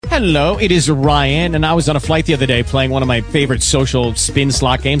Hello, it is Ryan, and I was on a flight the other day playing one of my favorite social spin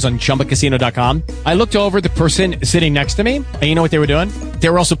slot games on ChumbaCasino.com. I looked over at the person sitting next to me, and you know what they were doing? They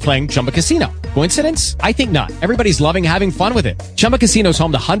were also playing Chumba Casino. Coincidence? I think not. Everybody's loving having fun with it. Chumba Casino is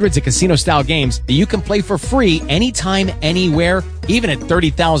home to hundreds of casino-style games that you can play for free anytime, anywhere, even at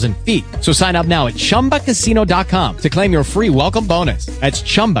 30,000 feet. So sign up now at ChumbaCasino.com to claim your free welcome bonus. That's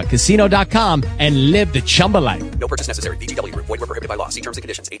ChumbaCasino.com and live the Chumba life. No purchase necessary. VGW. Void where prohibited by law. See terms and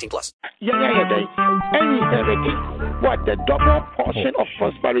conditions. 18+. Any heritage, what the double portion of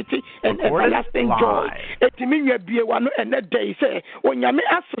prosperity and everlasting joy. It means you be one and that day say when you may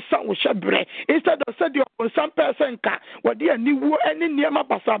ask for some shabre instead of said you some person ka what the new any near my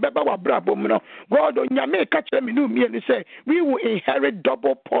pasa beba wa brabo no God on you may catch them in me and say we will inherit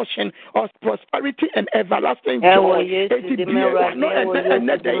double portion of prosperity and everlasting joy. It be one and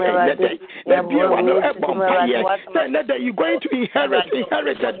that day you're going to inherit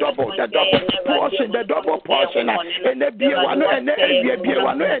the double portion, the double portion, and the be one and the be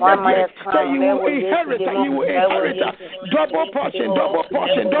one and so you will inherit double portion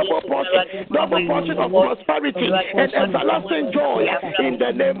of prosperity and everlasting joy in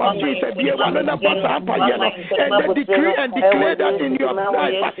the name of Jesus. Be one and the decree and declare that in your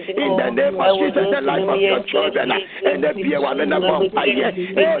life in the name of Jesus, the life of your children, and the be one and the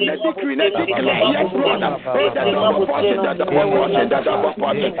decree and declare yes, brother, the double portion of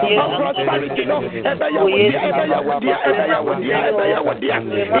prosperity, no, in the name of Jesus.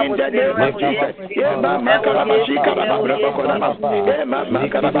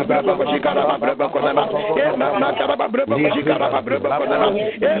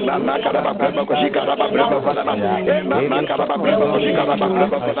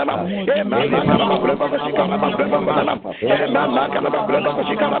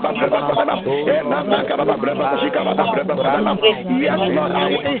 Yes, Lord, I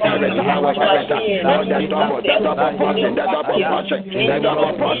will inherit our heritage. The double portion, the double portion, the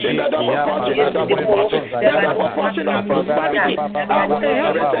double portion, the double portion, the double portion, the double portion of prosperity. I will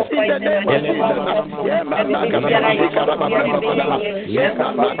inherit it in the name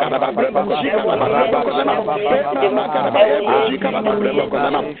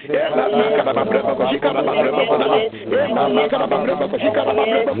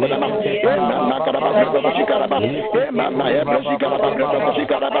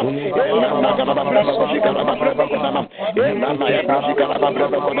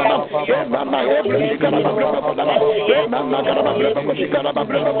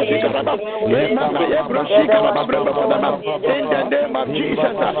of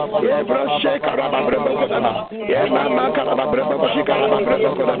Jesus.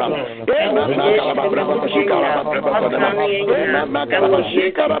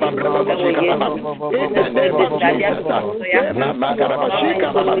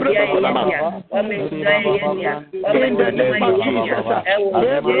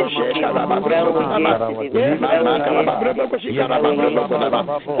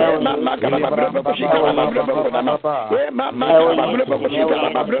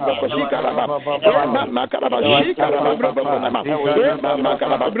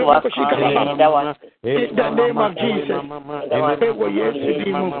 In the name of Jesus, in the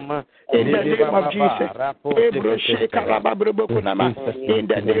name of Jesus. In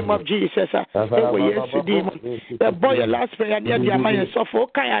the name of Jesus. The boy last prayer near the Amaya Sopho,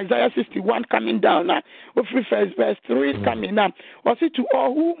 Isaiah 61 coming down now. Verse 3 is coming up. Was it to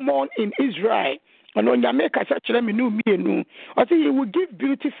all who mourn in Israel? And on Jamaica, such a me no. I think he will give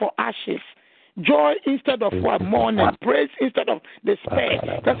beauty for ashes. Joy instead of what mourning, praise instead of despair.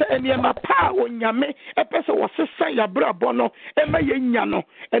 That's any my power on Yame, a person was a say ya brabono, and my yano,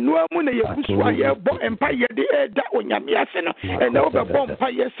 and no one a Buswaya bomb empire the air that on Yamiasena, and over bomb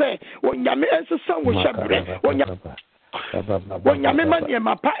fire say, when Yame as a son was shabre, when Yamaman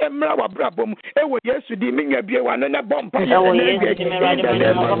Yamapa Emra wa Brabum, it was yesterday, Minga be one and a bomb fire.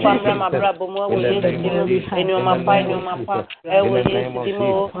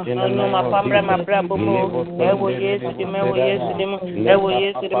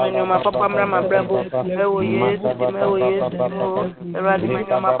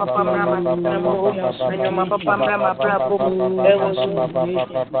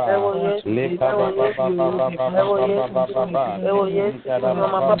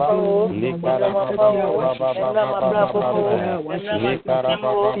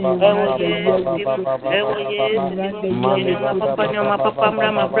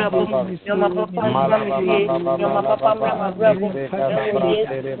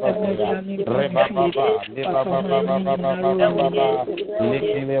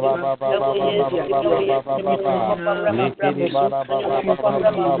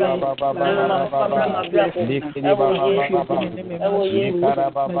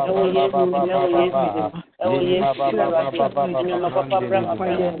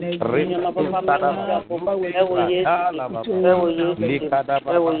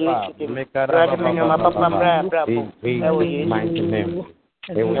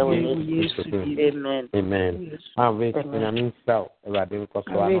 Amen. Amen.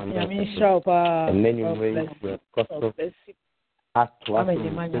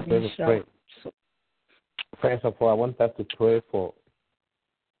 First of all, I want us to pray for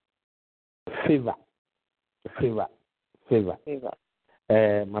favor.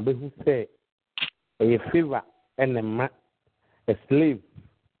 My business say a favor and a slave,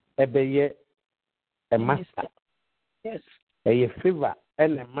 a master. Yes. A favor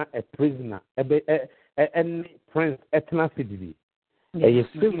and a prisoner, a prince, ethnicity. A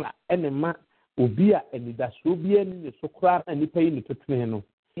favor and a ubia and the Subian, the Socrat, and the pain to train.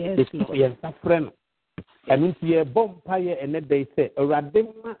 Yes, a friend. I mean, to a bomb fire, and then they say, a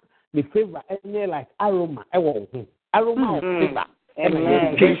radema, the favor, and like aroma, aroma of favor.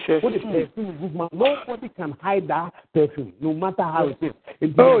 Nobody can hide that perfume, no matter how it is.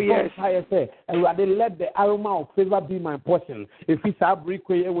 Fire say, and let the aroma of favor be my portion. If it's a brick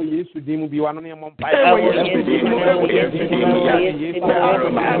way, we used to deem be one on your mom fire.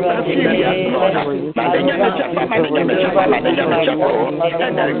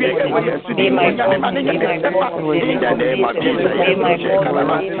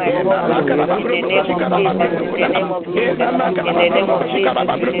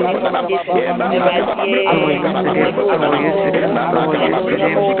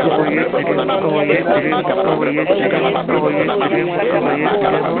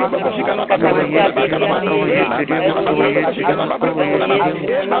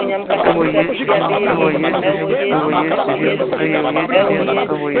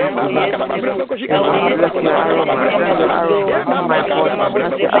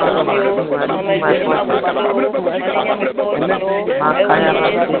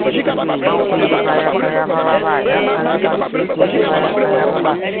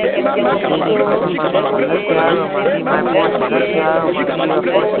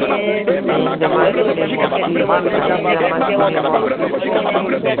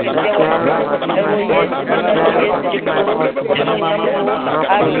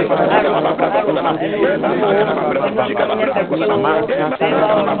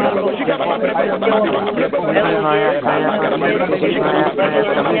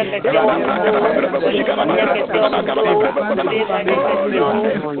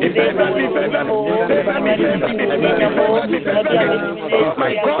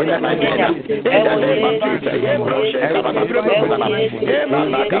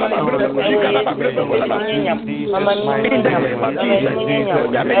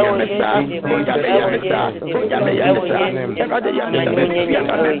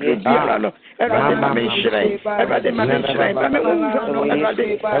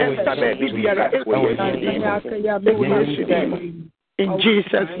 In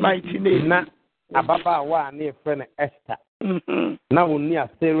Jesus' mighty name. Ababa wa ne friend Esther. Na woni a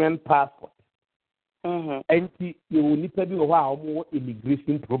Syrian passport. Enti you will need to be a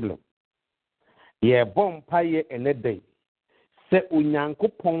immigration problem. Ye bomb paye ene day. Se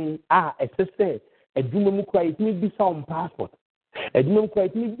Unyankopon SSA edwuma mu kwa itimi bisa on passport. Edwuma mu kwa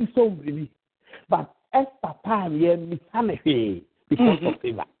itimi bisa on bibi. But Esther time ye misane because of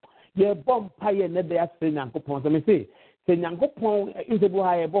favor. Ye bomb paye ene day ase Nyankopon. So me say Nyankopon is able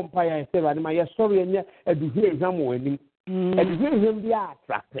to bomb paye and favor. Ma ye sorry enye eduhwe exam wani. Eduhwe exam bi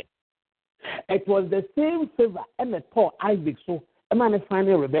attracted. It was the same favor and the taught Isaac so a man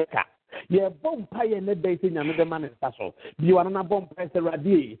finding Rebecca. Yeah, bomb pie and that day saying another man in Sasso. You are not bomb price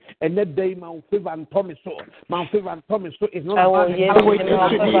radi and that day Mount Favor and Thomas so. Mount Favor and Thomas so is not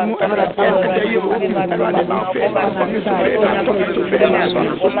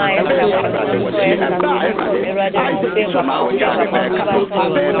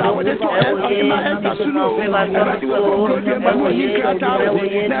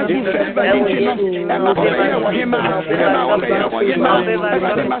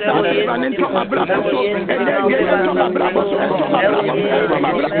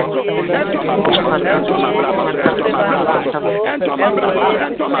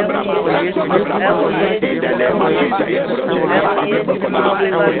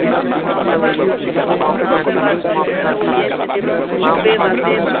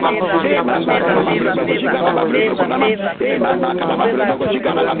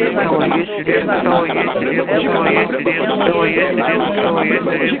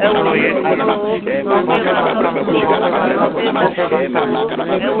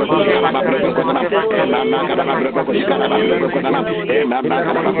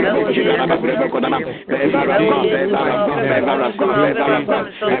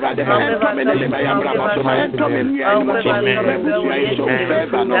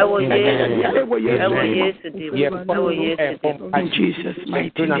Jesus'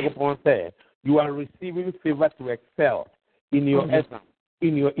 mighty name. You are receiving favor to excel in your exam,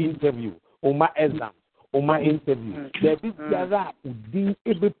 in your interview, or my exam, or my interview. There is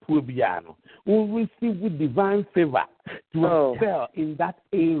will receive with divine favor to excel in that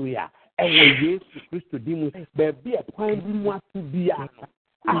area. And when Jesus Christ demons, there be a point to be a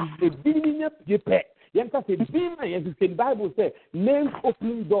being up your pet. Yes, the Bible says, names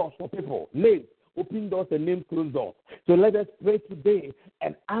open doors for people. Names open doors and names close doors. So let us pray today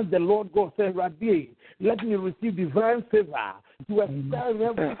and ask the Lord God, say, Rabbi, let me receive divine favor to excel in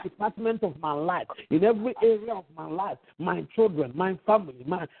every department of my life, in every area of my life, my children, my family,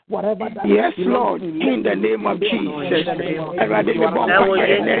 my whatever that yes, Lord, in the name of Jesus.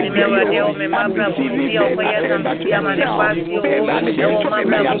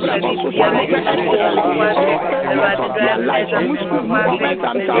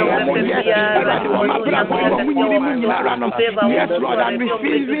 Yes, Lord, I'm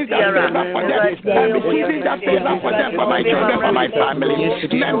receiving that favor for them. I'm receiving that favor for them, for my children, for my family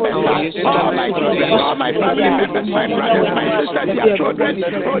members, all my children, all my family members, my brothers, my sisters, their children,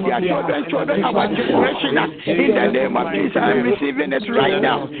 their children, our generation. In the name of Jesus, I'm receiving it right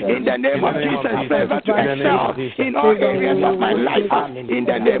now. In the name of Jesus, favor to excel in all areas of my life. In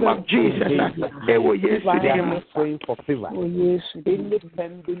the name of Jesus, I'm praying for favor.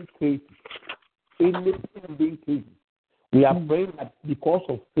 Independent cases. We are praying that because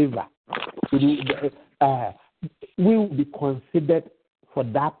of favor, we will be considered for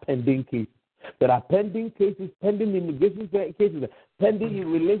that pending case. There are pending cases, pending immigration cases, pending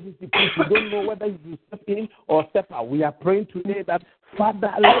in relationships. You don't know whether you step in or step out. We are praying today that,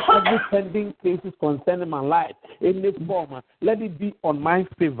 Father, let every pending cases concerning my life, in this form, let it be on my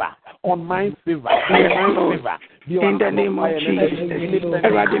favor, on my favor, on my favor. In the name of Jesus. In the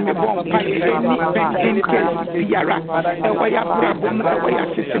name of Jesus.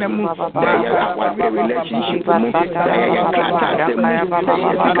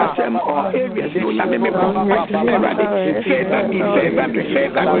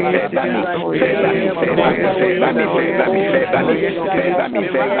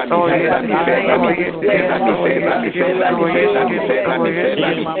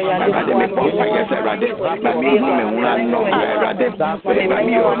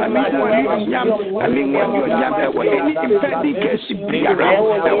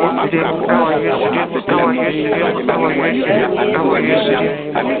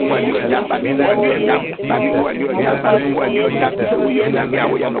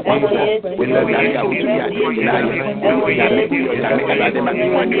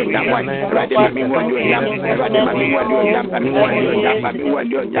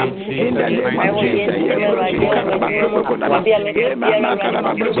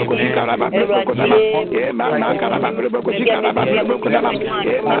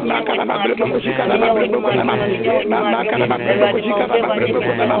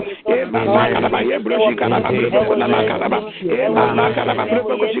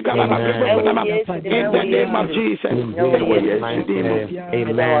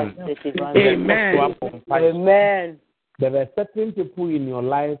 Amen. Amen. Amen. There are certain people in your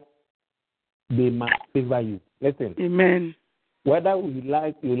life, they must favor you. Listen. Amen. Whether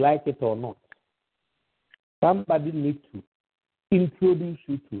you like it or not, somebody needs to introduce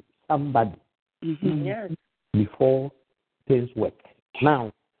you to somebody before things work.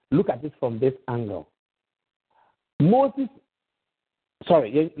 Now, look at it from this angle. Let's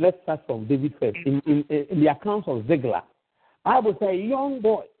start from David first. In the accounts of Ziklag, I would say a young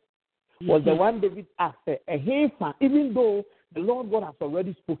boy was the one David asked, a heifer, even though the Lord God has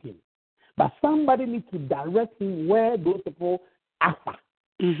already spoken. But somebody needs to direct him where those people are.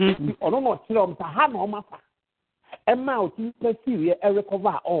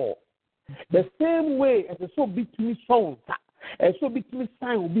 Recover all. The same way as a so between songs, as so between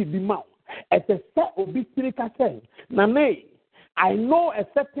sign will be mouth, as a set will be three percent. Name, I know a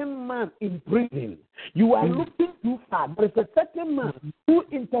certain man in prison. You are looking too far. There is a certain man who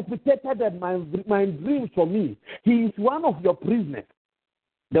interpreted my dreams for me. He is one of your prisoners.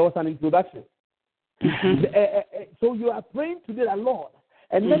 There was an introduction. So you are praying today, the Lord,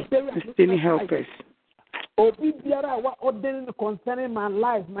 and let destiny help us. Obi biara wa ordering concerning my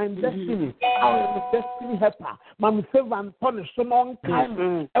life, my destiny. I am a destiny helper. My favor and punish so long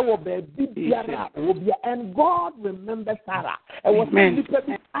time. And God remembers Sarah. I was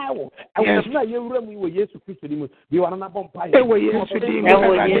I was not you were Jesus Christ. You are not bumpire.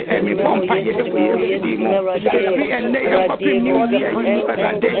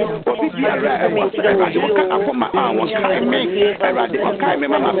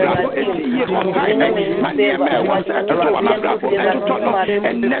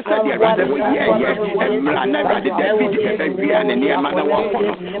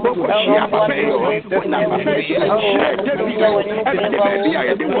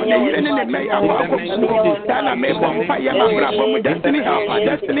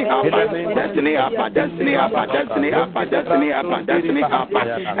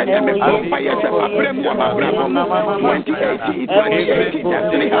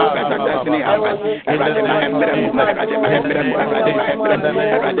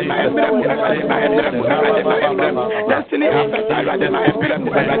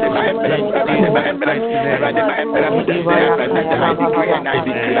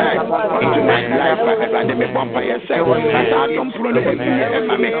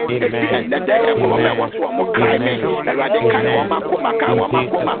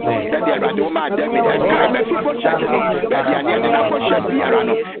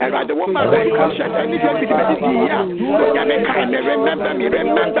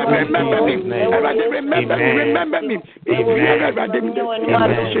 Remember me.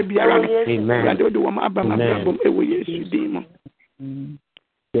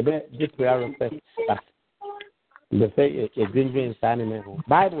 This prayer request the say a green animal.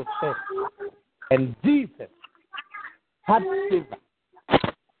 Bible says, and Jesus had favor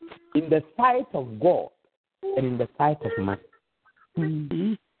in the sight of God and in the sight of man.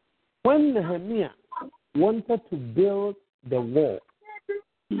 Mm-hmm. When Nehemiah wanted to build the wall,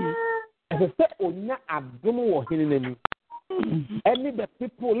 as I said, Onya Abdul was in enemy. Any the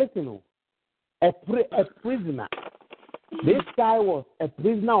people listen, a prisoner. This guy was a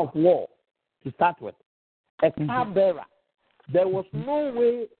prisoner of war to start with. A cupbearer. There was no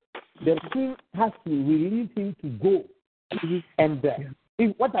way the king has to release him to go. And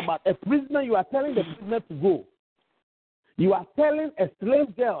what about a prisoner? You are telling the prisoner to go. You are telling a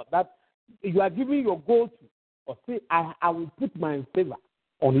slave girl that you are giving your gold to, or say, I will put my favor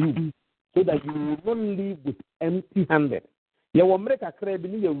on you so that you will not leave with empty-handed. You will make a credit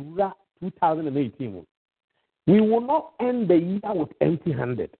in 2018. We will not end the year with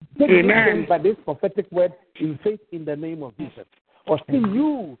empty-handed. Amen. By this prophetic word in faith in the name of Jesus. Or see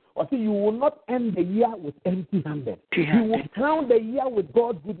you will not end the year with empty-handed. You will crown the year with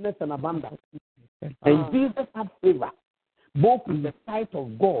God's goodness and abundance. And Jesus had favor, both in the sight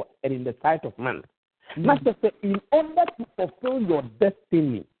of God and in the sight of man. Master said, in order to fulfill your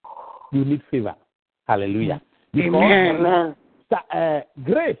destiny, you need favor. Hallelujah. Because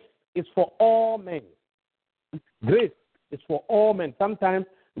grace is for all men. Grace is for all men. Sometimes,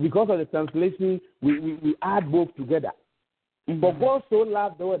 because of the translation, we add both together. For God so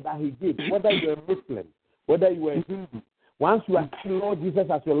loved the world that He gave, whether you are a Muslim, whether you are a Hindu, once you accept Lord Jesus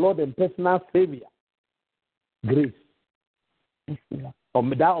as your Lord and personal Savior, grace, or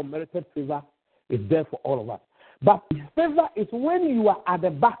that unmerited favor, is there for all of us. But favor is when you are at the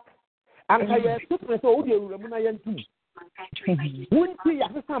back. And you are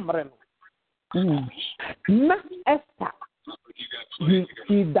not Esther,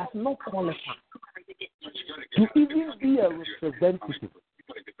 he does not qualify to even be a representative,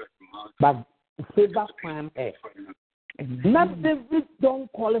 but favor find her. Not David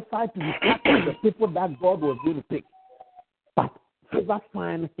don't qualify to be part of the people that God was going to pick, but favor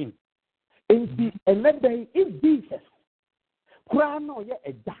find him. And then if Jesus,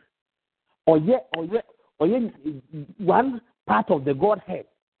 or one part of the Godhead,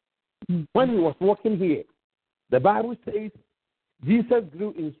 when he was walking here, the Bible says Jesus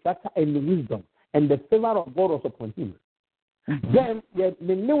grew in stature and wisdom, and the favor of God was upon him. Then the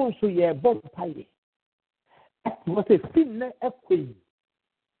news you bought pie. Was a sin a queen.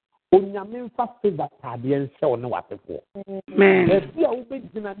 Onyamin fa favor and show no what for. Man, the fear will be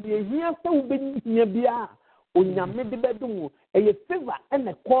here, so will be here. Bia Onyamin the bedroom, a favor and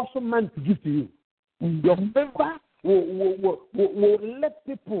a course of man to give to you. Your favor will let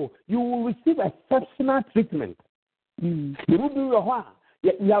people, you will receive exceptional treatment. You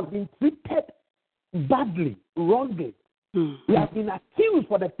have been treated badly, wrongly. You have been accused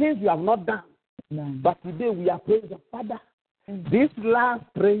for the things you have not done. But today we are praying the Father. This last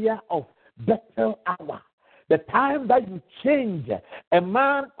prayer of Bethel hour, the time that you change a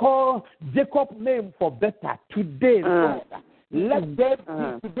man called Jacob's name for better, today, Lord, let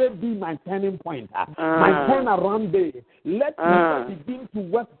today be my turning point, my turnaround day. Let it begin to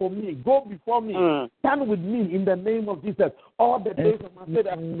work for me. Go before me. Stand with me in the name of Jesus. All the days of my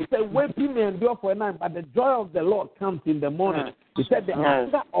life. He said, waiting may endure for a night, but the joy of the Lord comes in the morning. He said, the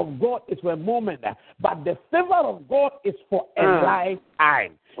anger of God is for a moment, but the favor of God is for a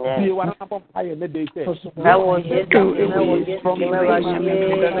lifetime. Turn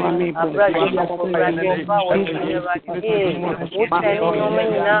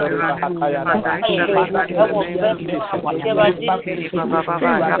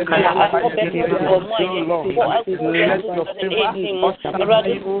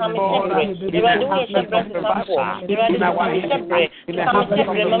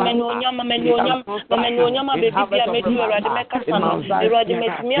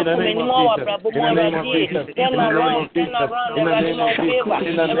around,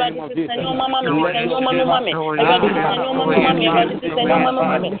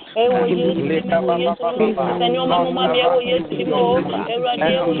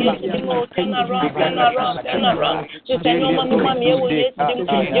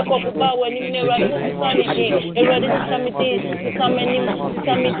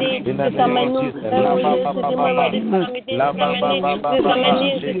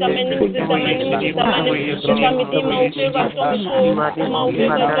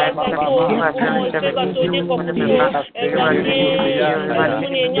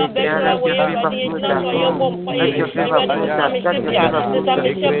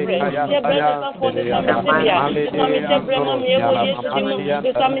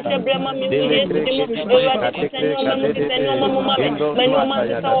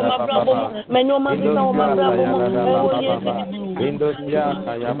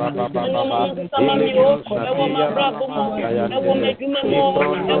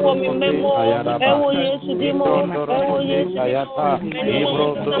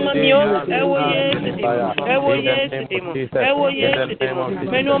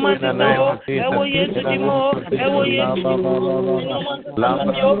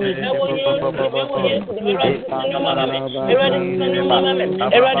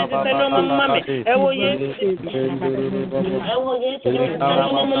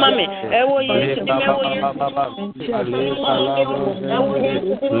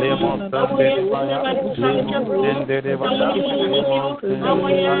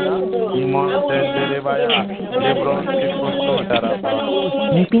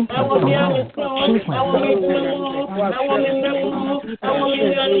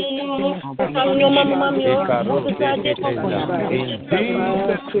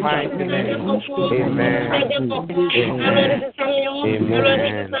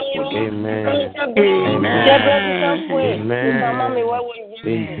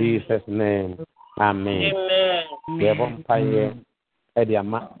 in Jesus' name. Amen. The vampire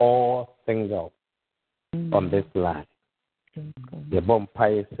all single on this line. The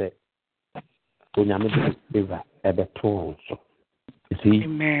vampire said, "Unyamidiva ebe tuonso." You see,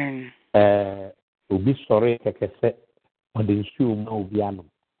 amen. Ubi sorry kekese odinsu ma ubiano.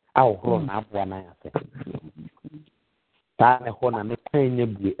 Awo horo na abwa na yase. Ta ne ho na me kan nya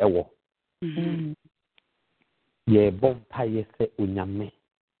bi ewo. Ye vampire say unyame.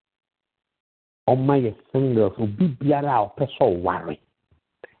 Oma ye single ubi biara o peso worry.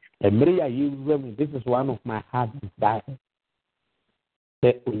 This is one of my heart desires.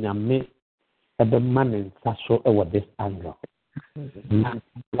 Say unyame ebe man in saso ewo this angle. Man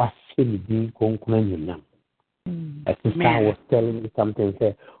was being concluded. As the star was telling me something,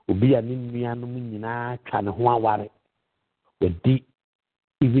 say, "Ubi animianumina chana huaware." With deep,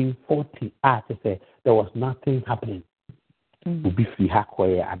 even 40 hours, say there was nothing happening. Ubi fi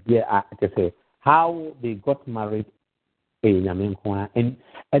hakwe abia say how they got married in Yamenkwa, and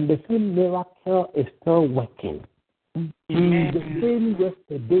the same miracle is still working. The same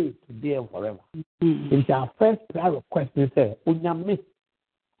yesterday, today, and forever. It's our first prayer request. We say, "Unyame,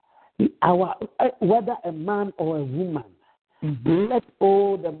 whether a man or a woman, let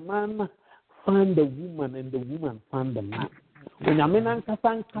the man find the woman and the woman find the man. Unyame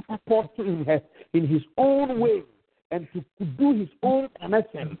nankasa catapult in his own way and to do his own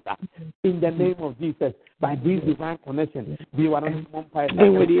connections in the name of Jesus. by this divine connection. Be one of the umpires.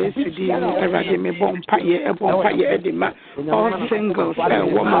 All singles,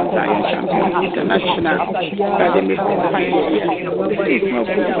 woman, champion international.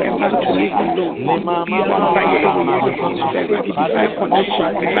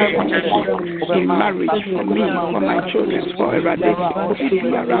 In marriage for me, for my children, for everybody.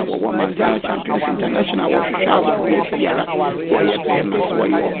 Woman, champions international.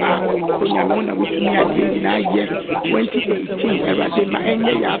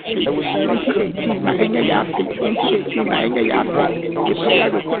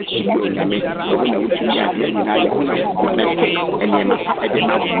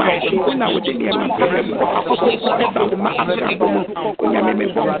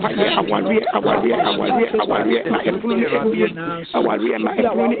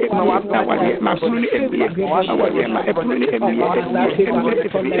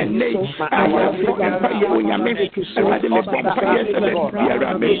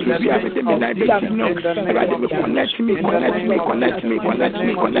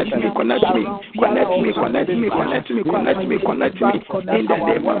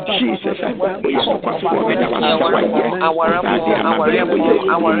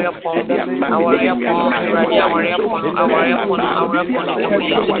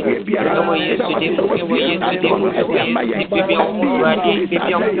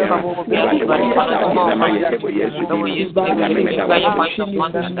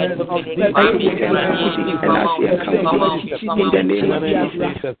 In the name of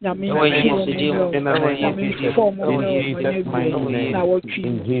Jesus.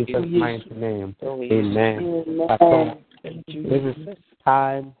 In Jesus' mighty name. Amen. This is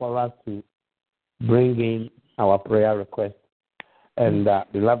time for us to bring in our prayer request. And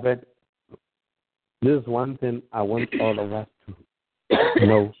beloved, this is one thing I want all of us to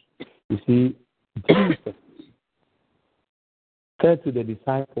know. You see, Jesus said to the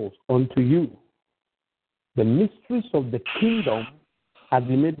disciples, unto you, the mysteries of the kingdom have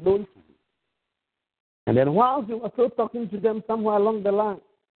been made known to you. And then while he was still talking to them somewhere along the line,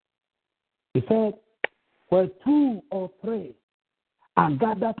 he said, where two or three are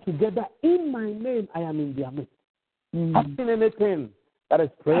gathered together in my name, I am in their midst. Have seen anything that is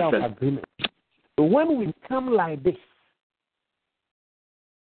prayer of agreement. So when we come like this,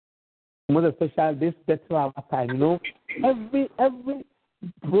 most especially this special hour time, you know, every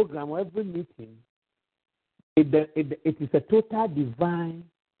program or every meeting, it is a total divine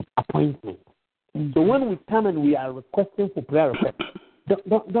appointment. So when we come and we are requesting for prayer request,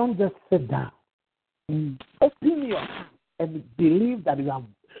 don't just sit down. Open your heart and believe that you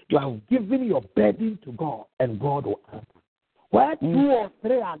have given your burden to God, and God will answer. Where two or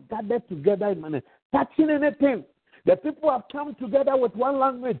three are gathered together in my name, touching anything, the people have come together with one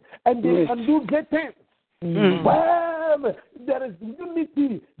language and they can do great things. Well, there is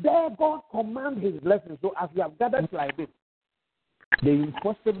unity. There God commands his blessings. So as we have gathered like this, the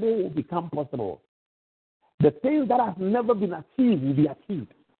impossible will become possible. The things that have never been achieved will be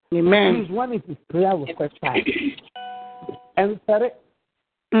achieved. Amen. This one is his prayer request time. And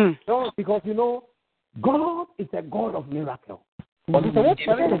no, because you know, God is a God of miracles. But it's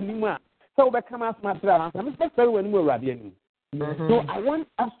a so we come as my prayer. So I want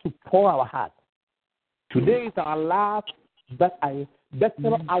us to pour our heart. Today is our last best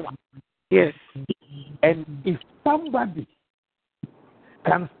hour. Yes. And if somebody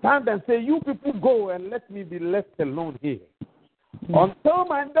can stand and say, you people go and let me be left alone here. Until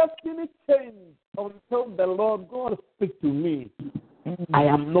my destiny changes, until the Lord God speaks to me, I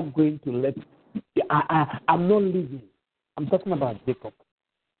am not going to let, I'm not leaving. I'm talking about Jacob.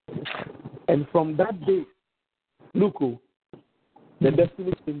 And from that day, look, the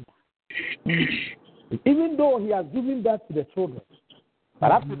destiny changed. Even though he has given that to the children,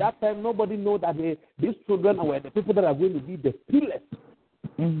 but up to that time, nobody knows that these children were the people that are going to be the pillars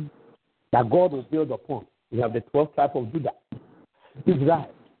that God will build upon. We have the 12 tribes of Judah, Israel.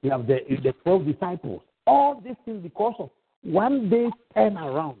 We have the 12 disciples. All these things because of one day's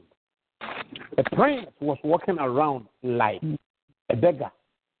turnaround. A prince was walking around like a beggar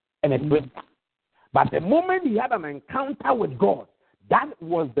and a prince. But the moment he had an encounter with God, that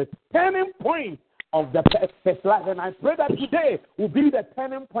was the turning point of the first life. And I pray that today will be the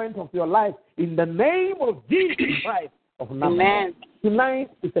turning point of your life in the name of Jesus Christ of Nazareth. Amen. Tonight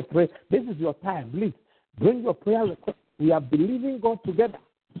is a prayer. This is your time. Please bring your prayer request. We are believing God together.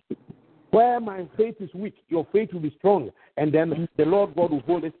 Where my faith is weak, your faith will be strong. And then the Lord God will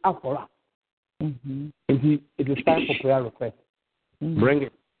hold it up for us. It is time for prayer request. Bring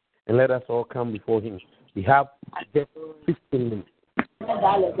it and let us all come before him. We have just 15 minutes.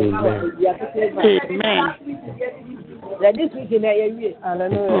 This weekend,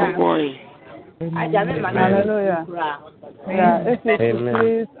 hallelujah. Oh boy. Hallelujah. Yeah,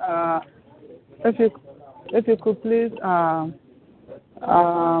 if you could please,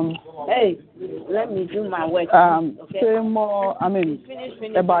 hey, let me do my work. Say more.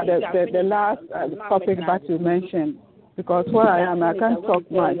 About the last topic that you mentioned, because where I am, I can't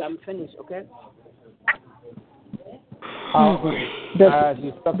talk much.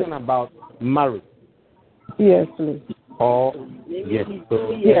 He's talking about marriage. Yes, please. Oh, yes.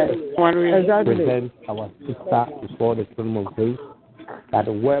 So yes, exactly. Present our sister before the throne of grace, that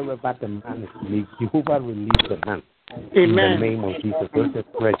wherever the man is released, Jehovah release the man. Amen. In the name of Jesus, let us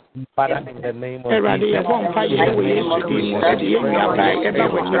pray. Father, in the name of Jesus. Everybody, in the name of Jesus. In the name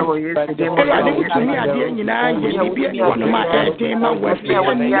of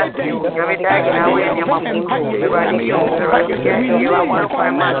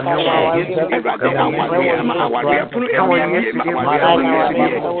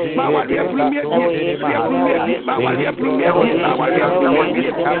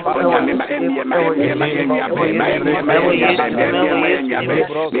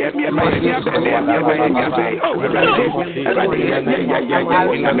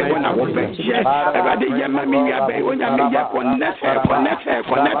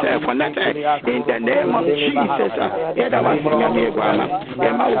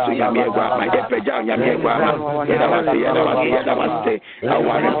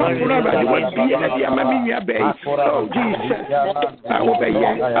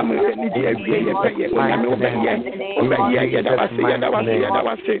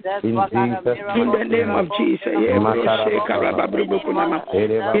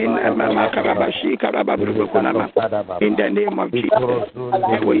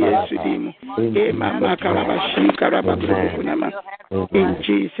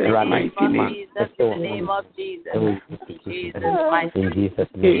Jesus, in the name of Jesus, in Jesus'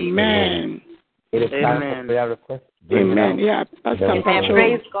 mighty name. Amen. It is time for prayer request. Amen. Yeah, Pastor Pacho.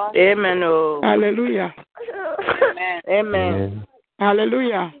 Praise God. Amen. Oh. Hallelujah. Amen.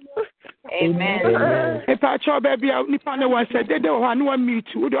 Hallelujah. Amen. If I tell baby, nipa no one said they don't want to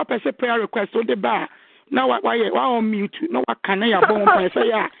mute. We do a prayer request on the bar. Now why on mute? No, what can I bone say?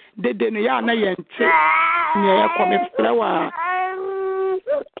 Yeah, they didn't. Yeah, na yente. Yeah, come flower.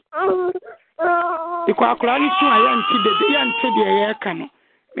 The quackran is too yente. The yente the air can.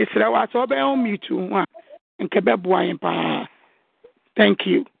 Mr. What's over on mute too. And kebab pa. Thank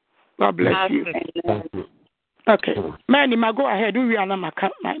you. God bless you. Okay, Manny, go ahead. We are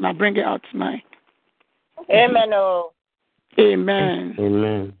not bring it out tonight. Amen. Oh. Amen.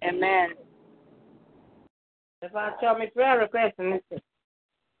 Amen. Amen. If I tell me prayer request, and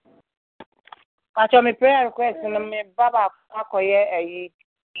me Baba Akoye a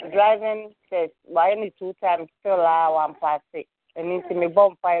driving test by any 2 times still one pass it. And into me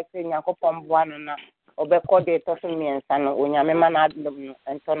bomb fire saying Yakopom one na obeko de tossing me and son when your man had them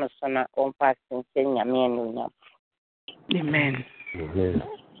and son of son on passing saying your man. Amen.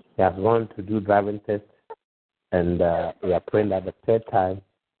 We have gone to do driving tests, and we are praying that the third time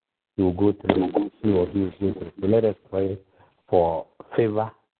he will go through. He or he is going through. So let us pray for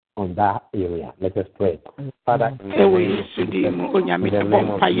favor on that area. Let us pray. Father, in the name of Jesus, in the name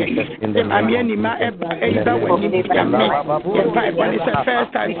of Jesus, in the name of Jesus,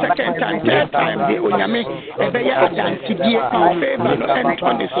 first time, second time, third time, the Onyame,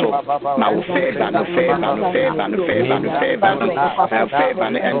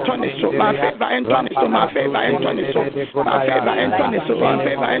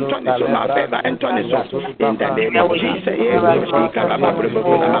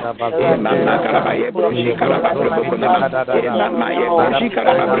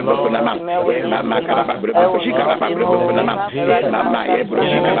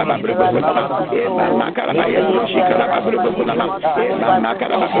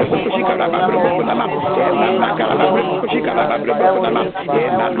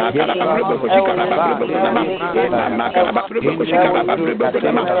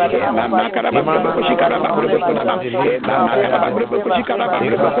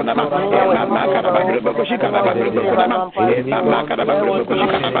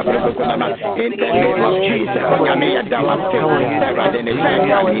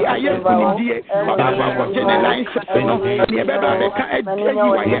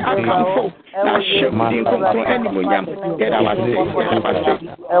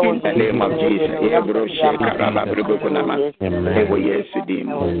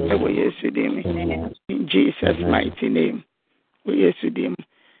 in Jesus' mighty name.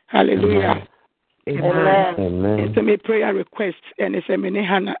 Hallelujah. It's a prayer request, and it's a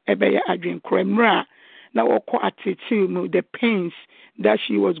minihana ebeye adwin kremra. Now the pains that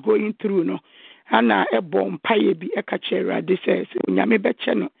she was going through, no. Hana ebom paye bi ekachere. This says unyame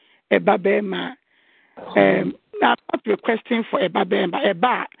beche no eba bema. Now I'm not requesting for eba bema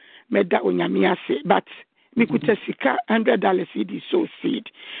eba meda unyame ase, but me kuta sika $100 CD so seed.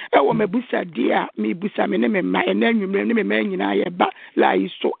 Ewo me busa dia me busa me ne me ma enanwumre ne me ma nyina ye ba la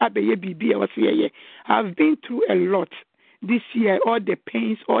iso abeye bibi e wose ye. I've been through a lot this year, all the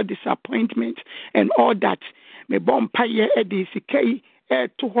pains, all disappointment and all that. Me bompa ye e di sikai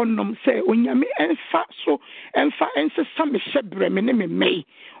to honom say onyame enfa so enfa ense sam shebre me ne me mei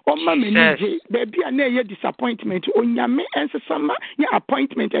o ma me nije baby na ye disappointment onyame ense sama ya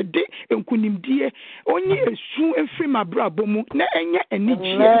appointment e de enkunimdie onye esu efri mabrabo mu na enye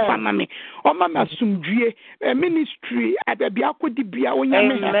enije fa na me o ma masumdue ministry abia akodi bia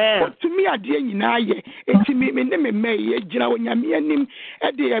onyame otumi ade nyina ye etimi me ne me mei ye gira onyame anim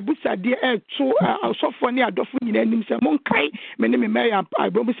e de ebusade e to osofo ne adofo nyina anim se monkai me ne me mei I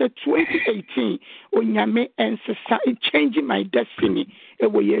said 2018 onyame ensesa changing my destiny.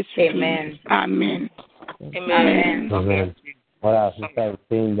 Amen. Amen. Amen. What our sister is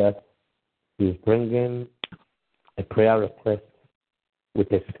saying that she's bringing a prayer request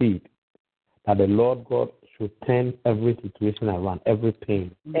with a seed that the Lord God should turn every situation around, every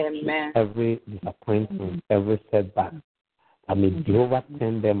pain, every disappointment, every setback. I mean, Jehovah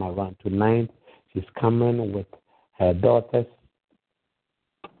turn them around. Tonight, she's coming with her daughters.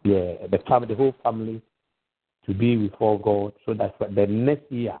 The family, the whole family, to be before God, so that for the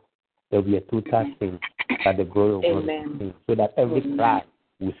next year there will be a total change, that the glory of God will sing, so that every cry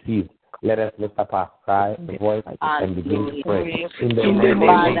will cease. Let us lift up our cry, the voice, and begin to pray. In the name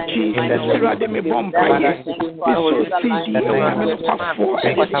of Jesus,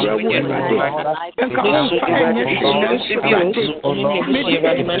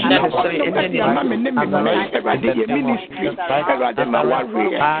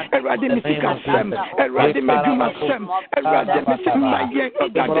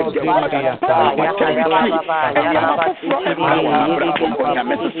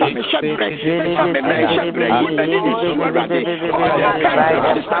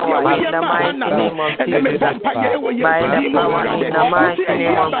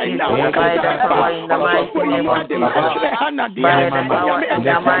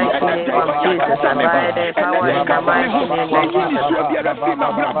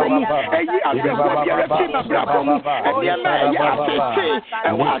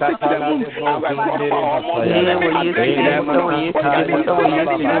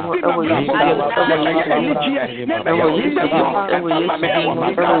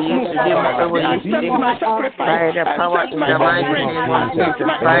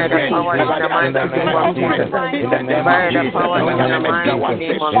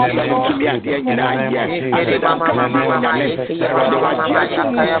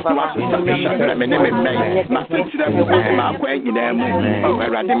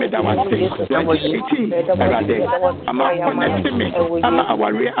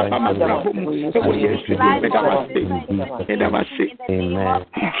 Amen.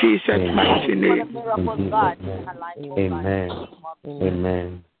 Jesus' mighty name. Amen.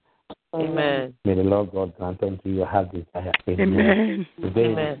 Amen. Amen. May the Lord God grant unto you have desire. Amen.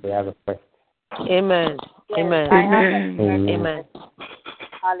 Today we have a request. Amen. Amen. Amen. Amen.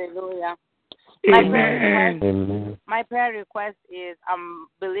 Hallelujah. Amen. My prayer request is I'm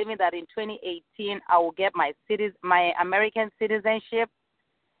believing that in 2018 I will get my American citizenship.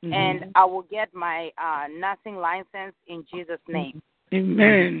 Mm-hmm. And I will get my nursing license in Jesus' name.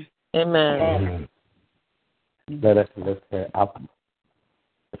 Amen. Amen. Let us lift her up.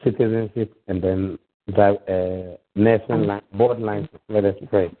 Citizenship and then drive nursing board license. Let us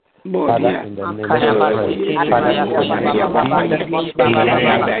pray. Father, in the name of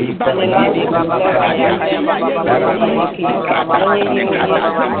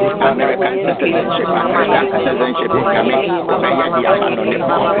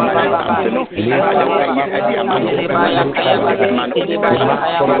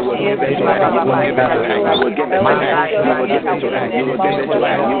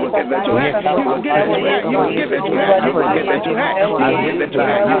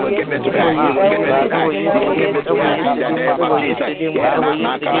give it to her. You will give it to her. You will give it to her in the name of Jesus.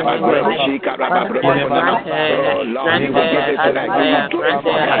 Oh Lord, you will give it to her. You will do it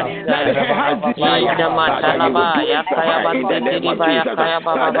for her. Let her heart desire. Father, you will do it for her in the name of Jesus.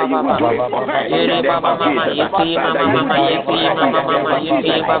 Father, you will do it for her in the name of Jesus. Father, you will do it for her in the name of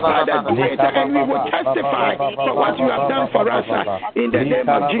Jesus. Father, do it and we will testify for what you have done for us in the name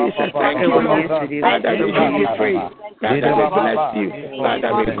of Jesus. Thank you, Lord. Father, we give you praise. Father, we bless you.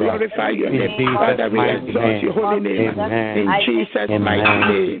 Father, we glorify your name. Father, we exalt your holy name. In Jesus' mighty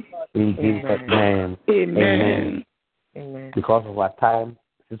name. In Jesus' name. Amen. Amen. Because of our time,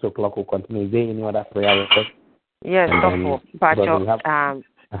 6 o'clock will continue. Is there any other prayer request? Yes,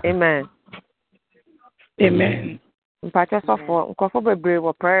 amen. Amen. Mpacho sofo nkofo bebre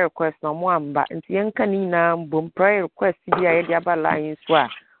wo prayer request na mo amba nti yenka ni na mbom prayer request bi a yedi aba line so a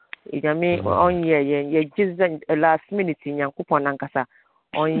igame onye ye Jesus last minute nyankopon nankasa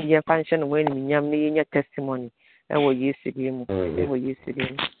onye function no weni nyam ne yenya testimony e wo Yesu bi mu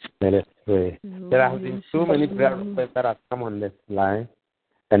Let us pray. There have been so many prayer requests that have come on this line,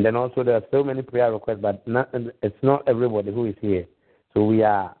 and then also there are so many prayer requests, but it's not everybody who is here. So we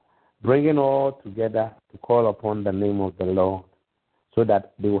are bringing all together to call upon the name of the Lord so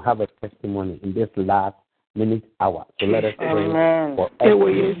that they will have a testimony in this last minute hour. So let us pray for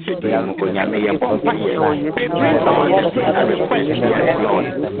every prayer request.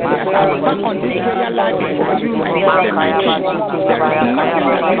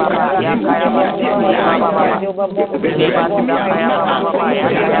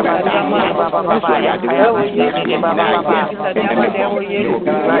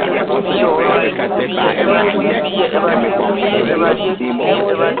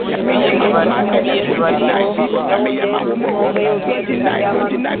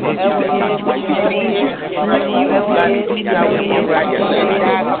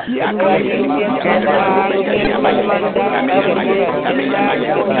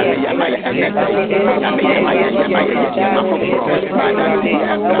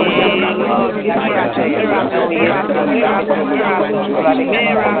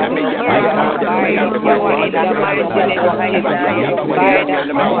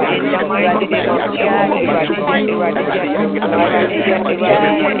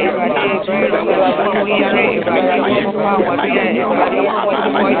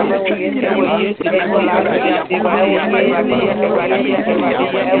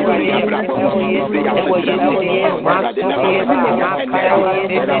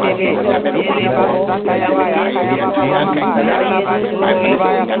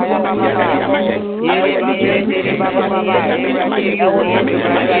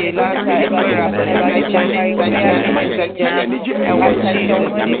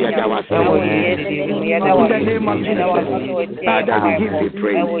 Father, we give you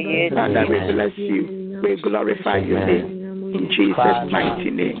praise. Father, we bless you. We glorify your name. In Jesus' mighty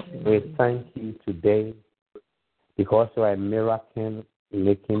name. We thank you today because you are a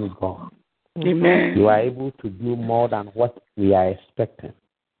miracle-making God. Amen. You are able to do more than what we are expecting.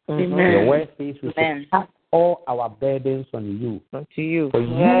 Amen. Your word says we should cast all our burdens on you. Unto you. For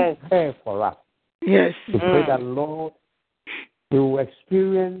you care for us. Yes. We pray that, Lord, we will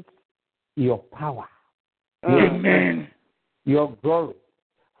experience your power. Amen. Your glory.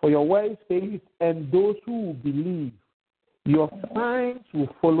 For your word says, and those who will believe, your signs will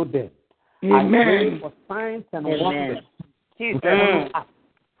follow them. Amen. I pray for signs and wonders to follow us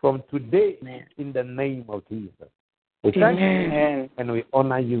from today in the name of Jesus. We thank you and we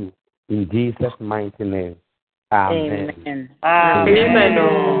honor you in Jesus' mighty name. Amen. Amen.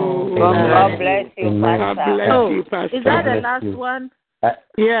 God bless you, Pastor. God bless you, Pastor. Is that the last one? Yes.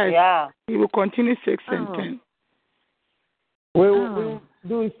 Yeah. We will continue 6 and 10. We will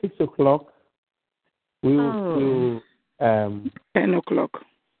do it 6 o'clock. We will do 10 o'clock.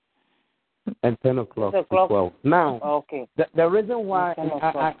 And 10 o'clock to 12. Now, the reason why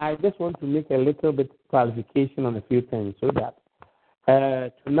I just want to make a little bit clarification on a few things so that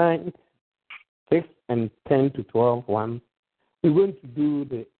tonight, 6 and 10 to 12, we're going to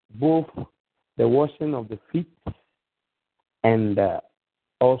do both the washing of the feet and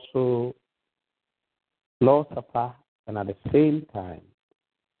also Lord's Supper, and at the same time,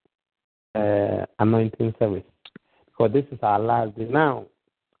 anointing service. Because this is our last day. Now,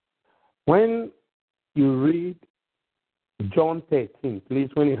 when you read John 13, please,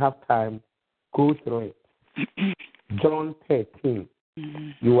 when you have time, go through it. John 13,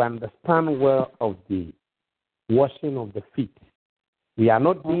 you understand well of the washing of the feet. We are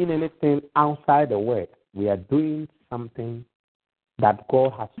not doing anything outside the word. We are doing something that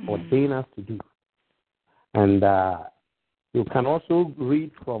God has ordained us to do. And You can also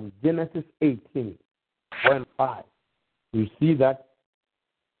read from Genesis 18, 1:5. You see that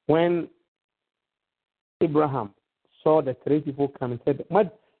when Abraham saw the three people come and said,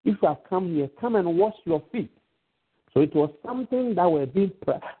 "What if you have come here, come and wash your feet." So it was something that was being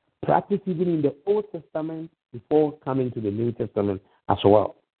practiced even in the Old Testament before coming to the New Testament as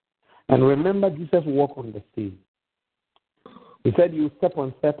well. And remember, Jesus walked on the sea. He said, "You step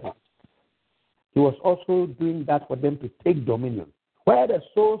on serpents." He was also doing that for them to take dominion. Where the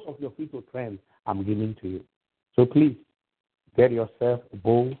soles of your feet will tread, I'm giving to you. So please, get yourself a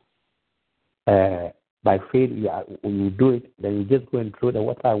bowl. By faith, when you do it, then you just go and throw the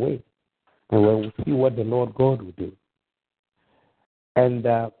water away. And we'll see what the Lord God will do. And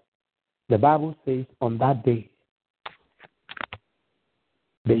the Bible says on that day,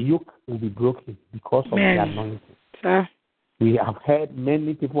 the yoke will be broken because of the anointing. Sir. We have heard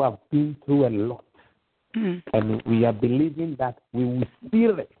many people have been through a lot. And we are believing that we will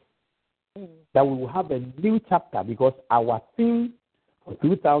feel it. That we will have a new chapter because our theme for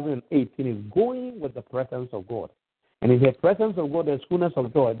 2018 is going with the presence of God. And in the presence of God, there's fullness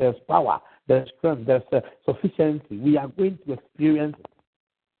of joy, there's power, there's strength, there's sufficiency. We are going to experience it.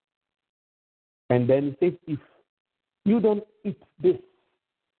 And then he says, if you don't eat this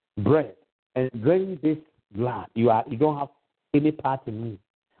bread and drink this blood, you don't have any part in me.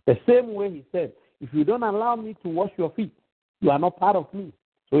 The same way he said, if you don't allow me to wash your feet, you are not part of me.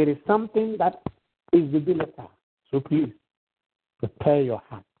 So it is something that is biblical. So please, prepare your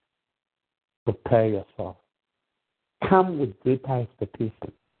heart. Prepare yourself. Come with greater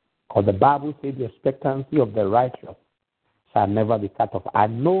expectation. Because the Bible says the expectancy of the righteous shall never be cut off. I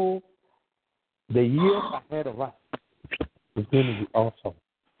know the years ahead of us is going to be awesome.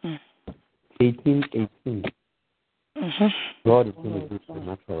 1818. God is going to do so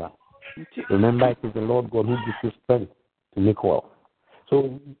much for us. Remember, it is the Lord God who gives you strength to make wealth.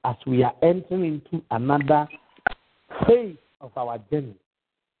 So as we are entering into another phase of our journey,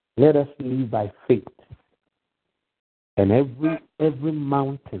 let us live by faith. And every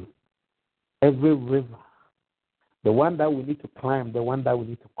mountain, every river, the one that we need to climb, the one that we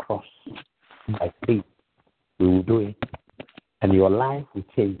need to cross, by faith, we will do it. And your life will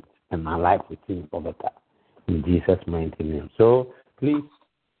change, and my life will change for better. In Jesus' mighty name. So please,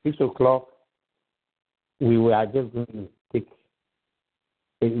 6 o'clock, we are just going to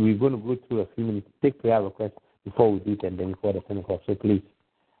we're going to go through a few minutes, take prayer requests before we do it, and then before the 10 o'clock. So please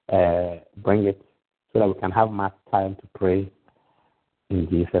bring it so that we can have much time to pray. In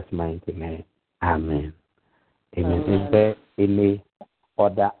Jesus' mighty name. Amen. Amen. Is there any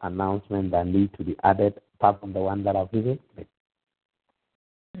other announcement that need to be added apart from the one that I've given?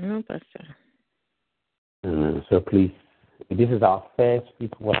 No, Pastor. So please, this is our first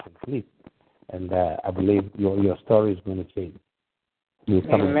week working, please. And I believe your story is going to change.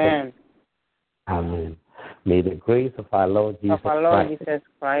 Amen. Amen. May the grace of our Lord Jesus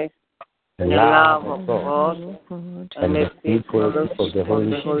Christ, the love of God, and the sweet fellowship of the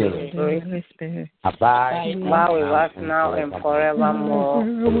Holy Spirit abide with us now and forevermore.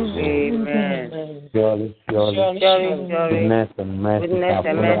 Amen. Surely, goodness and mercy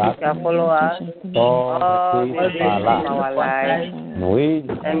shall follow us all the days of our lives,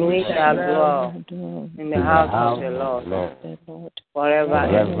 and we shall dwell in the house of the Lord forever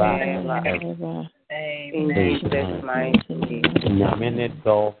and ever. In Jesus' mighty name.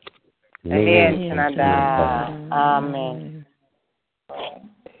 Amen.